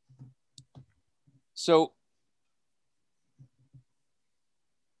 so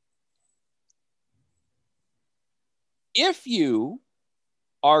if you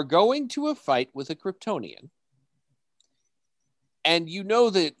are going to a fight with a Kryptonian and you know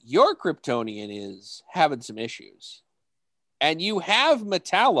that your Kryptonian is having some issues and you have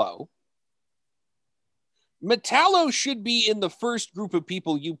Metallo should be in the first group of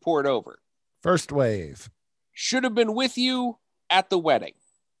people you poured over. First wave. Should have been with you at the wedding.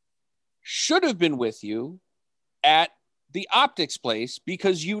 Should have been with you at the optics place,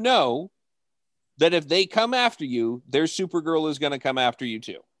 because you know that if they come after you, their Supergirl is going to come after you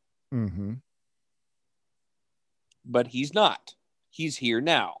too. Mm-hmm. But he's not. He's here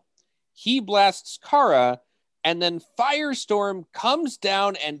now. He blasts Kara, and then Firestorm comes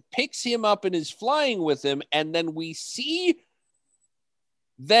down and picks him up and is flying with him. And then we see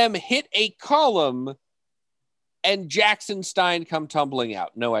them hit a column and Jackson Stein come tumbling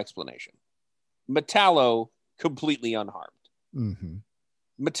out. No explanation. Metallo completely unharmed. Mm-hmm.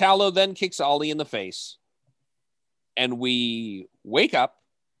 Metallo then kicks Ollie in the face. And we wake up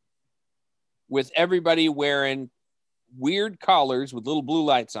with everybody wearing weird collars with little blue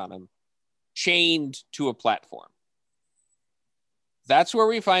lights on them, chained to a platform. That's where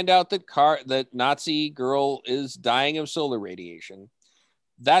we find out that Nazi Girl is dying of solar radiation.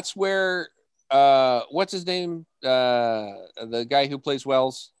 That's where what's his name? The guy who plays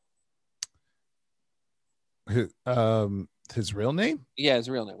Wells. Who? His real name? Yeah, his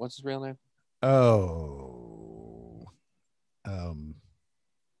real name. What's his real name? Oh,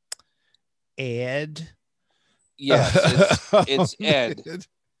 Ed. Yes, it's Ed.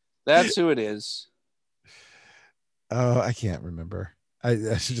 That's who it is. Oh, I can't remember. I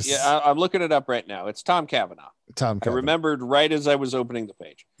just. Yeah, I'm looking it up right now. It's Tom Cavanaugh. Tom Cavanaugh. I remembered right as I was opening the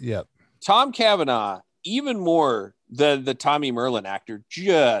page. Yep. Tom Cavanaugh, even more than the Tommy Merlin actor,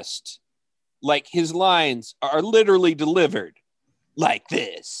 just like his lines are literally delivered like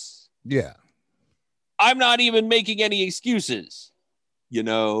this. Yeah. I'm not even making any excuses. You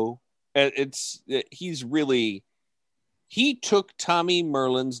know, he took Tommy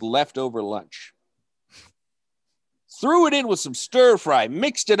Merlin's leftover lunch, threw it in with some stir fry,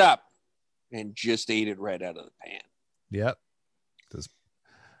 mixed it up, and just ate it right out of the pan. Yep. Just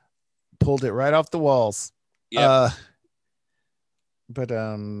pulled it right off the walls. Yeah.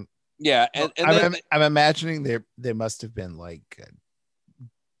 Yeah, and I'm imagining there must have been like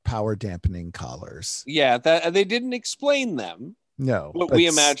power dampening collars. Yeah, that they didn't explain them. No, but we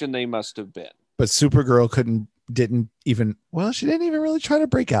imagine they must have been. But Supergirl didn't even really try to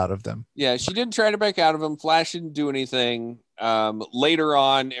break out of them. Yeah, she didn't try to break out of them. Flash didn't do anything. Later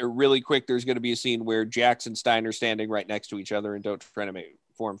on, really quick, there's going to be a scene where Jax and Stein are standing right next to each other and don't try to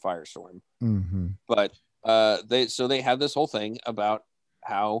form Firestorm. Mm-hmm. But they have this whole thing about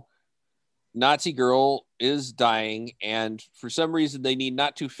how Nazi Girl is dying, and for some reason they need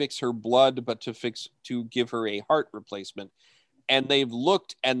not to fix her blood, but to give her a heart replacement. And they've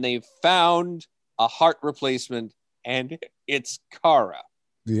looked and they've found a heart replacement, and it's Kara.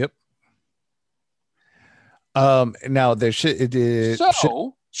 Yep. Now there should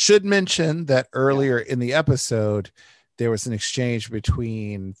Should mention that earlier in the episode, there was an exchange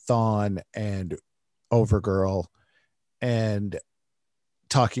between Thawne and Overgirl, and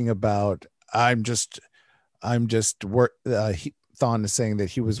talking about Thawne is saying that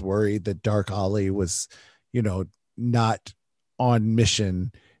he was worried that Dark Ollie was, not on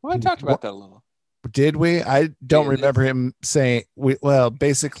mission. Well, I talked about that a little. Did we? I don't remember him saying.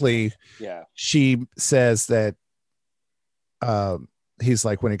 Basically, yeah. She says that he's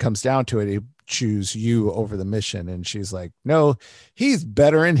like, when it comes down to it, he choose you over the mission, and she's like, no, he's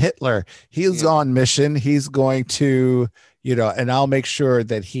better than Hitler. He's on mission. He's going to, and I'll make sure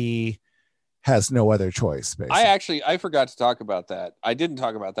that he has no other choice. Basically. I forgot to talk about that. I didn't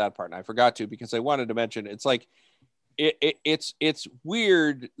talk about that part, and I forgot to because I wanted to mention it's like it's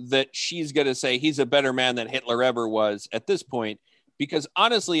weird that she's going to say he's a better man than Hitler ever was at this point, because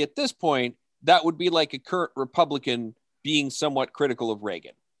honestly, at this point, that would be like a current Republican being somewhat critical of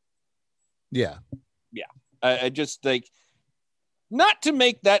Reagan. Yeah. I just like, not to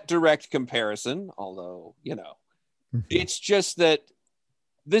make that direct comparison, although, it's just that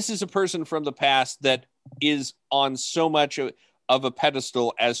this is a person from the past that is on so much of a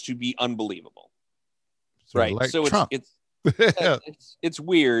pedestal as to be unbelievable. Right. Like so Trump. it's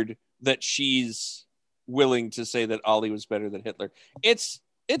weird that she's willing to say that Ollie was better than Hitler. It's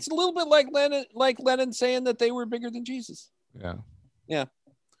a little bit like Lenin saying that they were bigger than Jesus. Yeah.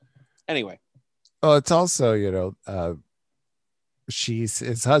 Anyway. Oh, it's also, she's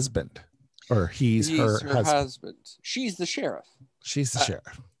his husband, or he's her husband. She's the sheriff. She's the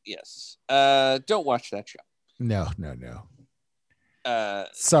sheriff. Yes. Don't watch that show. No.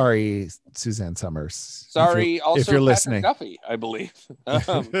 Sorry, Suzanne Summers. Sorry, also if you're Patrick listening. Duffy, I believe.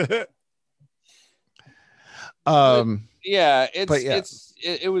 It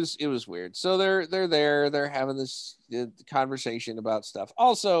was weird. So they're having this conversation about stuff.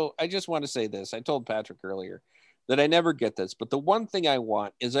 Also, I just want to say this. I told Patrick earlier that I never get this, but the one thing I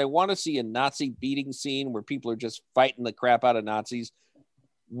want to see a Nazi beating scene where people are just fighting the crap out of Nazis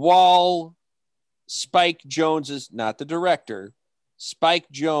while Spike Jonze is not the director.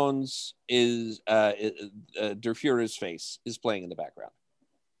 Spike Jonze is Der Fuhrer's face is playing in the background.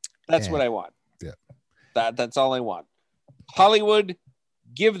 That's what I want. Yeah. That's all I want. Hollywood,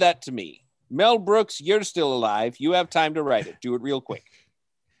 give that to me. Mel Brooks, you're still alive. You have time to write it. Do it real quick.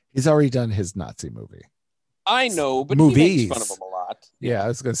 He's already done his Nazi movie. I know, but movies. He makes fun of them a lot. Yeah, I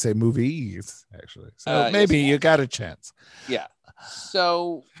was going to say movies, actually. So maybe you got a chance. Yeah.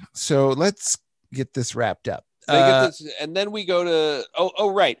 So let's get this wrapped up. And then we go to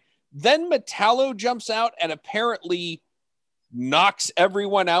right. Then Metallo jumps out and apparently knocks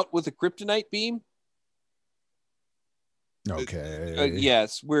everyone out with a kryptonite beam. Okay.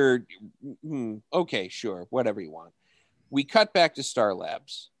 Yes, we're okay. Sure, whatever you want. We cut back to Star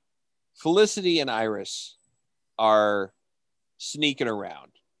Labs. Felicity and Iris are sneaking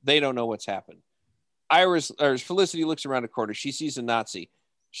around. They don't know what's happened. Felicity looks around a corner. She sees a Nazi.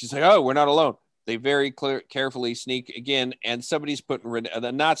 She's like, "Oh, we're not alone." They very carefully sneak again, and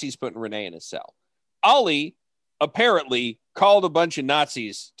the Nazi's putting Renee in a cell. Ollie apparently called a bunch of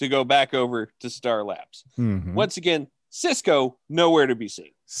Nazis to go back over to Star Labs. Mm-hmm. Once again, Cisco nowhere to be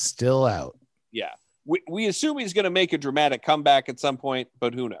seen. Still out. Yeah. We assume he's going to make a dramatic comeback at some point,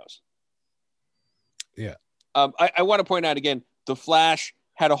 but who knows? Yeah. I want to point out again, The Flash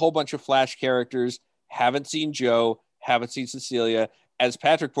had a whole bunch of Flash characters. Haven't seen Joe. Haven't seen Cecilia. As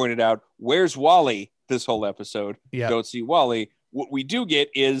Patrick pointed out, where's Wally this whole episode? Yeah. Don't see Wally. What we do get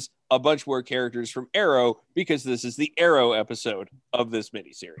is a bunch more characters from Arrow, because this is the Arrow episode of this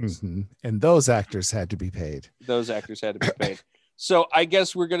miniseries. Mm-hmm. And those actors had to be paid. So I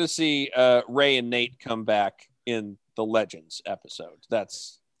guess we're going to see Ray and Nate come back in the Legends episode.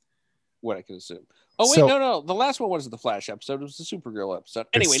 That's what I can assume. Oh, wait, no. The last one wasn't the Flash episode. It was the Supergirl episode.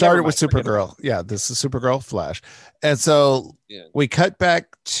 Anyway, it started with Supergirl. Yeah, this is Supergirl Flash. And so we cut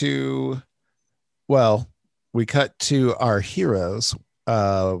back to, we cut to our heroes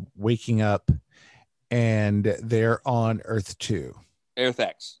waking up, and they're on Earth 2. Earth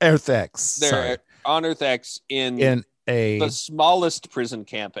X. They're on Earth X in the smallest prison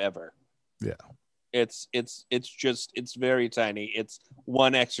camp ever. Yeah. It's very tiny. It's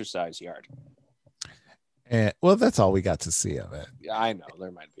one exercise yard. And that's all we got to see of it. Yeah, I know there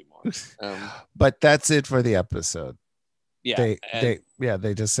might be more. But that's it for the episode. Yeah.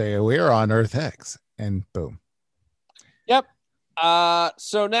 They just say we're on Earth X, and boom. Yep.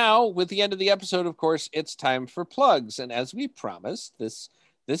 So now with the end of the episode, of course, it's time for plugs. And as we promised, this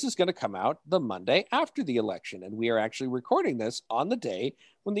is going to come out the Monday after the election. And we are actually recording this on the day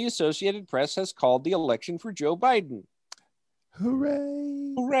when the Associated Press has called the election for Joe Biden.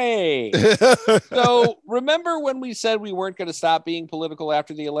 Hooray. Hooray. So remember when we said we weren't going to stop being political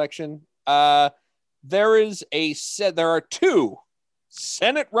after the election? There are 2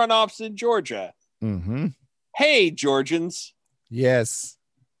 Senate runoffs in Georgia. Mm-hmm. Hey, Georgians. Yes.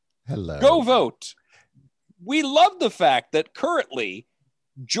 Hello. Go vote. We love the fact that currently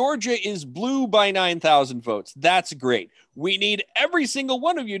Georgia is blue by 9,000 votes. That's great. We need every single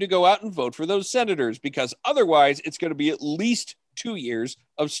one of you to go out and vote for those senators, because otherwise it's going to be at least 2 years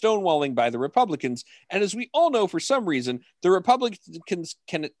of stonewalling by the Republicans. And as we all know, for some reason, the Republicans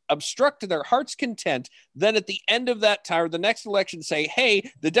can obstruct to their heart's content. Then at the end of that time, or the next election, say,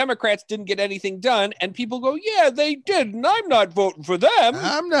 hey, the Democrats didn't get anything done. And people go, yeah, they did. And I'm not voting for them.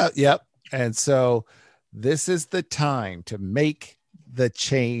 I'm not. Yep. And so this is the time to make the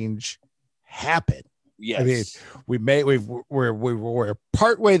change happen. Yes. I mean, we're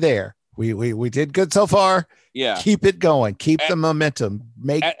partway there. We did good so far. Yeah. Keep it going. Keep the momentum.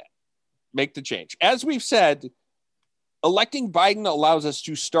 Make the change. As we've said, electing Biden allows us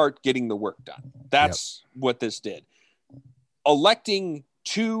to start getting the work done. That's what this did. Electing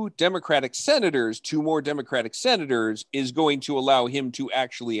 2 more Democratic senators is going to allow him to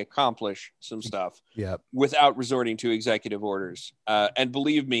actually accomplish some stuff without resorting to executive orders. And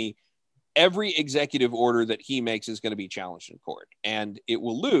believe me, every executive order that he makes is going to be challenged in court, and it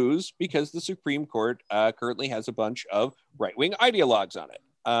will lose because the Supreme Court currently has a bunch of right-wing ideologues on it.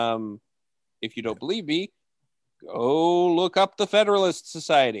 If you don't believe me, go look up the Federalist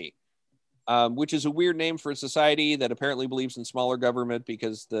Society, which is a weird name for a society that apparently believes in smaller government,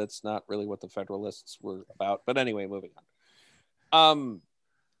 because that's not really what the Federalists were about. But anyway, moving on.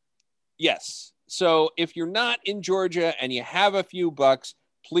 Yes. So if you're not in Georgia and you have a few bucks,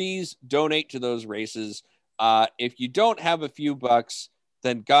 please donate to those races. If you don't have a few bucks,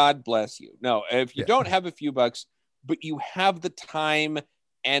 then God bless you. No, if you don't have a few bucks, but you have the time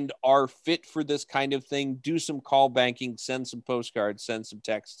and are fit for this kind of thing, do some call banking, send some postcards, send some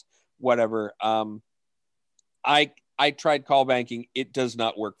texts, whatever. I tried call banking. It does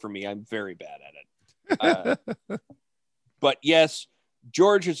not work for me. I'm very bad at it. But yes,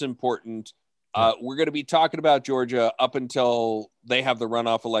 Georgia's important. We're going to be talking about Georgia up until they have the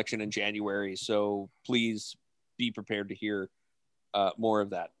runoff election in January. So please be prepared to hear more of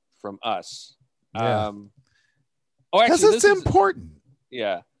that from us. Yeah. Actually, it's important.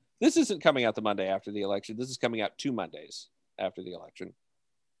 Yeah. This isn't coming out the Monday after the election. This is coming out 2 Mondays after the election,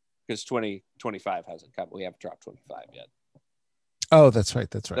 because 2025 hasn't come. We haven't dropped 25 yet. Oh, that's right.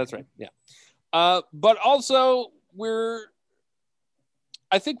 That's right. Yeah. But also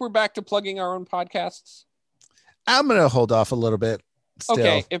I think we're back to plugging our own podcasts. I'm going to hold off a little bit. Still.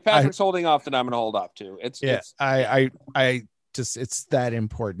 Okay. If Patrick's holding off, then I'm going to hold off too. It's that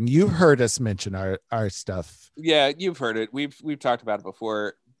important. You've heard us mention our stuff. Yeah, you've heard it. We've talked about it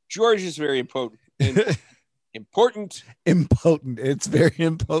before. George is very important. Important. It's very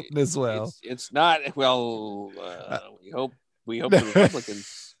important as well. It's not. Well, we hope the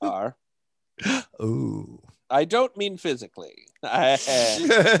Republicans are. Ooh. I don't mean physically. But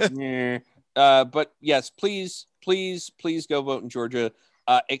yes, please go vote in Georgia.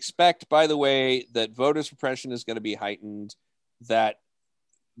 Expect, by the way, that voter suppression is going to be heightened, that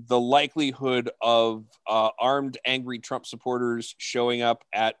the likelihood of armed, angry Trump supporters showing up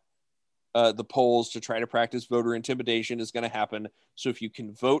at the polls to try to practice voter intimidation is going to happen. So if you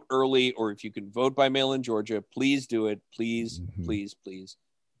can vote early, or if you can vote by mail in Georgia, please do it. Please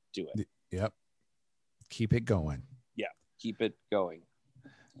do it. Yep. Keep it going. Yeah, keep it going.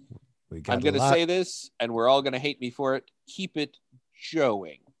 I'm going to say this, and we're all going to hate me for it. Keep it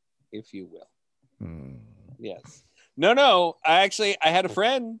showing, if you will. Yes. No. I had a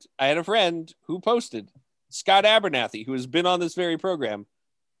friend who posted, Scott Abernathy, who has been on this very program,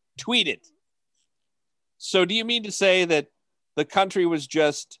 tweeted. So do you mean to say that the country was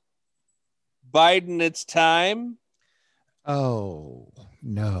just Biden its time? Oh,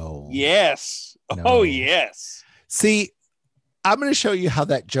 no. Yes. No. Oh, yes. See, I'm going to show you how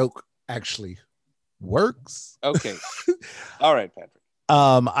that joke actually works. Okay. All right, Patrick.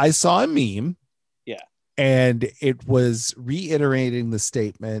 I saw a meme. Yeah. And it was reiterating the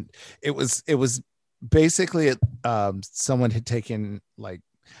statement. It was basically someone had taken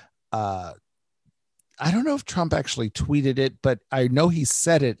I don't know if Trump actually tweeted it, but I know he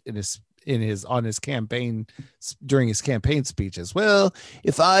said it on his campaign during his campaign speeches. Well,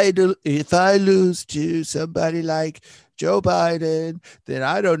 if I lose to somebody like Joe Biden, then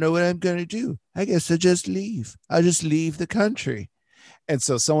I don't know what I'm going to do. I guess I'll just leave the country. And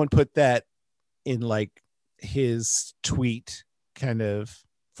so someone put that in his tweet kind of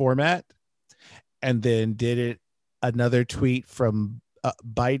format, and then did it another tweet from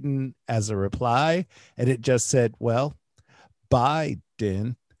Biden as a reply, and it just said, "Well,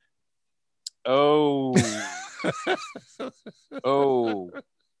 Biden." Oh, oh.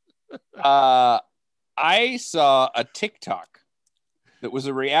 I saw a TikTok that was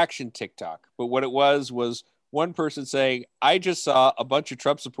a reaction TikTok, but what it was one person saying, "I just saw a bunch of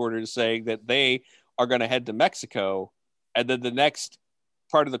Trump supporters saying that they are going to head to Mexico," and then the next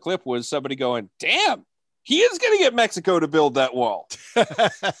part of the clip was somebody going, "Damn, he is going to get Mexico to build that wall."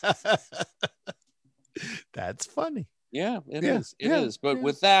 That's funny. Yeah, it is. It is. But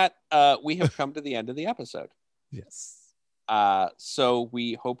with that, we have come to the end of the episode. Yes. So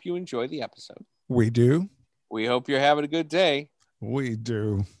we hope you enjoy the episode. We do. We hope you're having a good day. We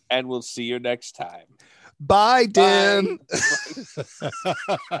do. And we'll see you next time. Bye, Dan.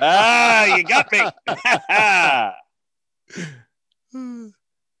 You got me.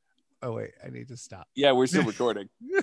 Oh, wait. I need to stop. Yeah, we're still recording.